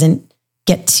that doesn't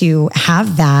get to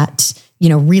have that,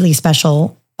 really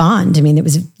special bond. I mean, it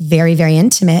was very, very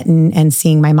intimate and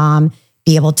seeing my mom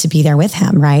be able to be there with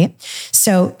him. Right.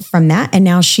 So from that, and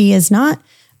now she is not,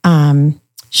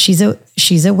 she's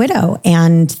a widow,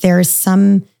 and there's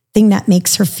something that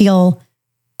makes her feel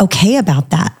okay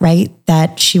about that. Right.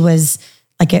 That she was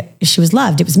she was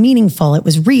loved. It was meaningful. It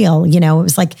was real. It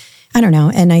was like, I don't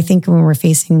know. And I think when we're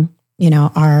facing,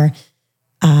 our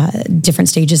different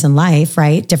stages in life,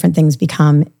 right? Different things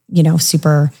become,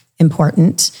 super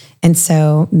important. And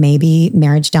so maybe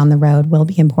marriage down the road will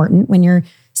be important when you're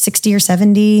 60 or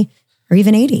 70 or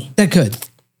even 80. That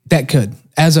could.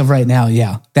 As of right now,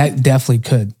 yeah, that definitely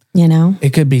could.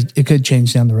 It could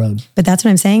change down the road. But that's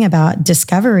what I'm saying about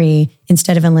discovery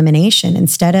instead of elimination,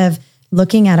 instead of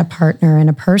looking at a partner and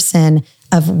a person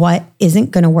of what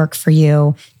isn't going to work for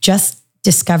you, just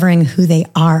discovering who they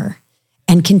are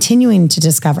and continuing to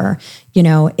discover.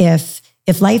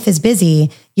 If life is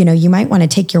busy, you might want to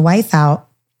take your wife out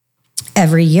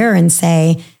every year and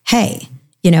say, hey,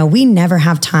 we never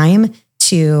have time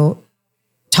to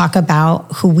talk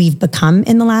about who we've become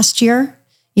in the last year,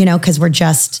 because we're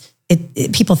just,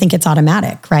 people think it's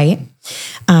automatic, right?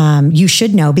 You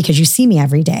should know because you see me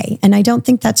every day. And I don't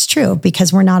think that's true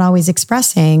because we're not always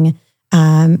expressing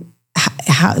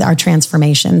how our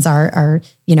transformations are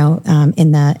in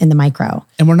the micro.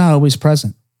 And we're not always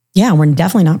present. Yeah, we're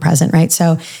definitely not present, right?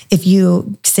 So if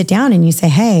you sit down and you say,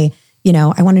 hey,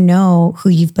 I want to know who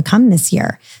you've become this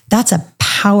year, that's a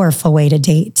powerful way to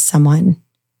date someone.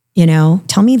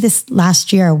 Tell me this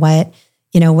last year, what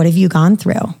have you gone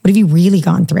through? What have you really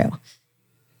gone through?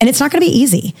 And it's not going to be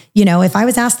easy. If I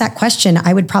was asked that question,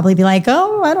 I would probably be like,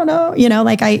 oh, I don't know.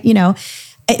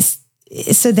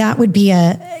 So that would be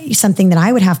something that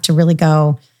I would have to really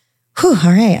go, whew,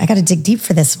 all right, I got to dig deep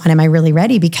for this one. Am I really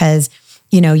ready? Because,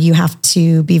 you have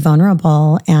to be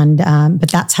vulnerable but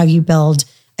that's how you build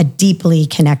a deeply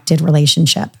connected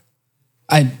relationship.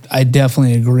 I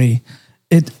definitely agree.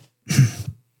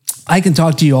 I can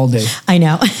talk to you all day. I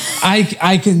know.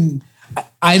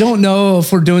 I don't know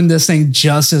if we're doing this thing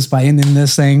justice by ending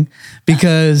this thing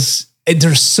because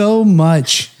there's so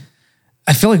much.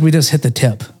 I feel like we just hit the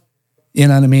tip, you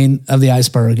know what I mean, of the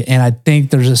iceberg. And I think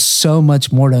there's just so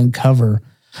much more to uncover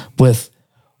with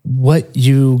what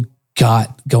you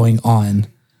got going on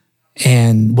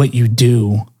and what you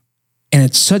do. And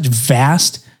it's such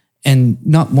vast and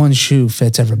not one shoe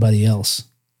fits everybody else.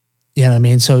 You know what I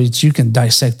mean? So you can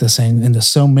dissect this thing into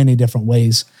so many different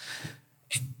ways.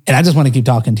 And I just want to keep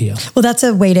talking to you. Well, that's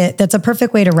a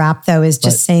perfect way to wrap though, is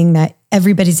just saying that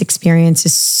everybody's experience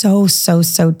is so, so,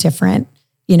 so different,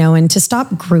 and to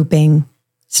stop grouping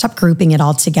it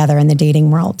all together in the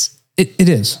dating world. It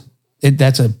is.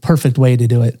 That's a perfect way to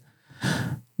do it.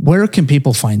 Where can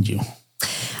people find you?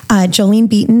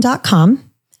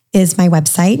 JoleneBeaton.com is my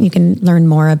website. You can learn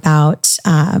more about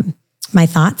my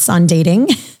thoughts on dating.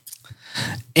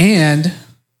 And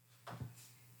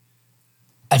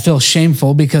I feel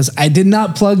shameful because I did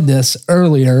not plug this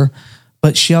earlier,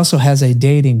 but she also has a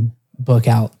dating book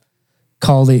out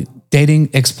called Dating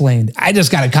Explained. I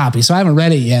just got a copy, so I haven't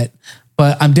read it yet,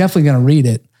 but I'm definitely going to read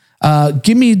it.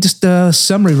 Give me just a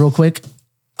summary real quick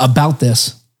about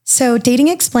this. So Dating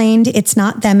Explained, It's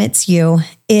Not Them, It's You,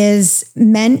 is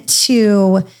meant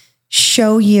to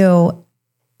show you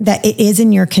that it is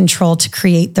in your control to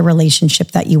create the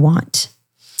relationship that you want.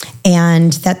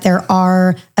 And that there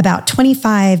are about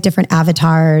 25 different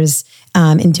avatars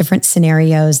in different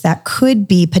scenarios that could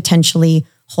be potentially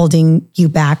holding you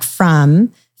back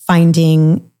from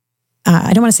finding,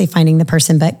 I don't want to say finding the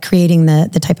person, but creating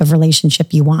the type of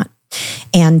relationship you want.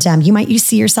 And you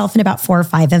see yourself in about 4 or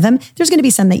 5 of them. There's going to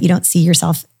be some that you don't see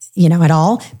yourself, at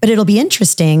all, but it'll be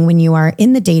interesting when you are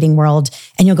in the dating world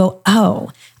and you'll go, oh,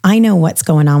 I know what's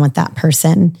going on with that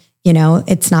person.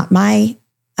 It's not my,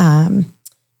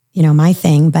 my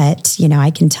thing, but,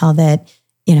 I can tell that,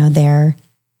 they're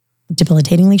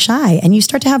debilitatingly shy, and you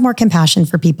start to have more compassion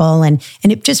for people and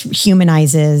it just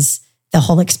humanizes the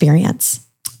whole experience.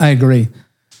 I agree.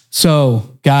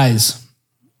 So guys,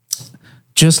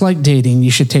 just like dating,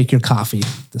 you should take your coffee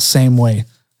the same way.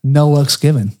 No looks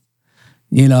given.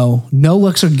 No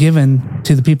looks are given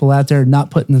to the people out there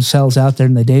not putting themselves out there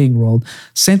in the dating world.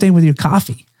 Same thing with your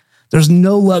coffee. There's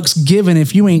no looks given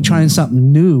if you ain't trying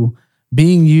something new,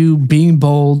 being you, being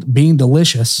bold, being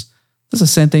delicious. That's the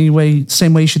same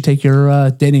way you should take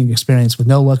your dating experience with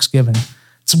no looks given.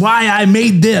 It's why I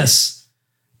made this,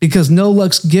 because no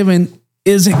looks given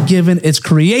isn't given, it's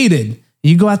created.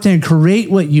 You go out there and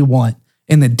create what you want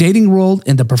in the dating world,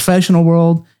 in the professional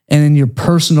world, and in your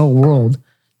personal world.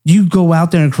 You go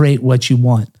out there and create what you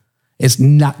want. It's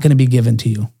not going to be given to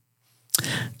you.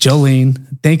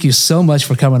 Jolene, thank you so much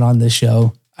for coming on this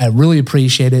show. I really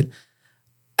appreciate it.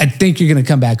 I think you're going to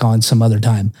come back on some other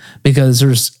time because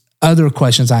there's other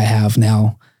questions I have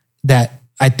now that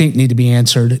I think need to be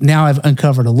answered. Now I've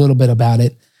uncovered a little bit about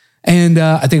it. And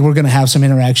I think we're going to have some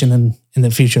interaction in the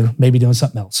future, maybe doing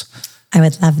something else. I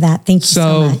would love that. Thank you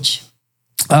so much.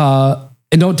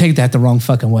 And don't take that the wrong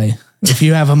fucking way. If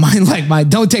you have a mind like mine,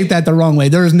 don't take that the wrong way.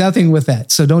 There is nothing with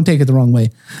that. So don't take it the wrong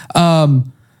way.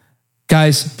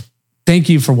 Guys, thank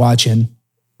you for watching.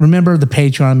 Remember the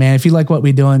Patreon, man. If you like what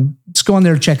we're doing, just go on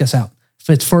there and check us out.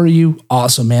 If it's for you,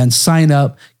 awesome, man. Sign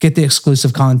up, get the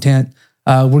exclusive content.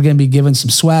 We're going to be giving some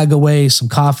swag away, some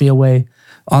coffee away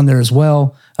on there as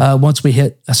well. Once we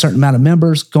hit a certain amount of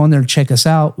members, go in there and check us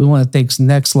out. We want to thank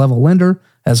Next Level Lender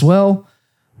as well.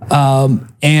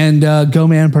 And Go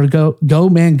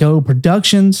Man Go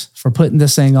Productions for putting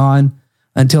this thing on.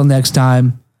 Until next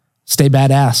time, stay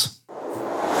badass.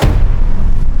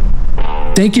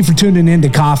 Thank you for tuning in to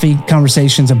Coffee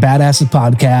Conversations, a Badasses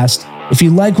podcast. If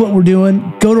you like what we're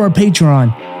doing, go to our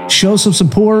Patreon, show some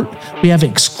support. We have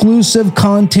exclusive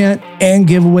content and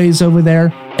giveaways over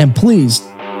there. And please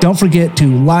don't forget to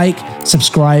like,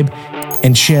 subscribe,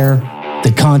 and share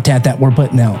the content that we're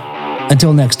putting out.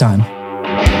 Until next time.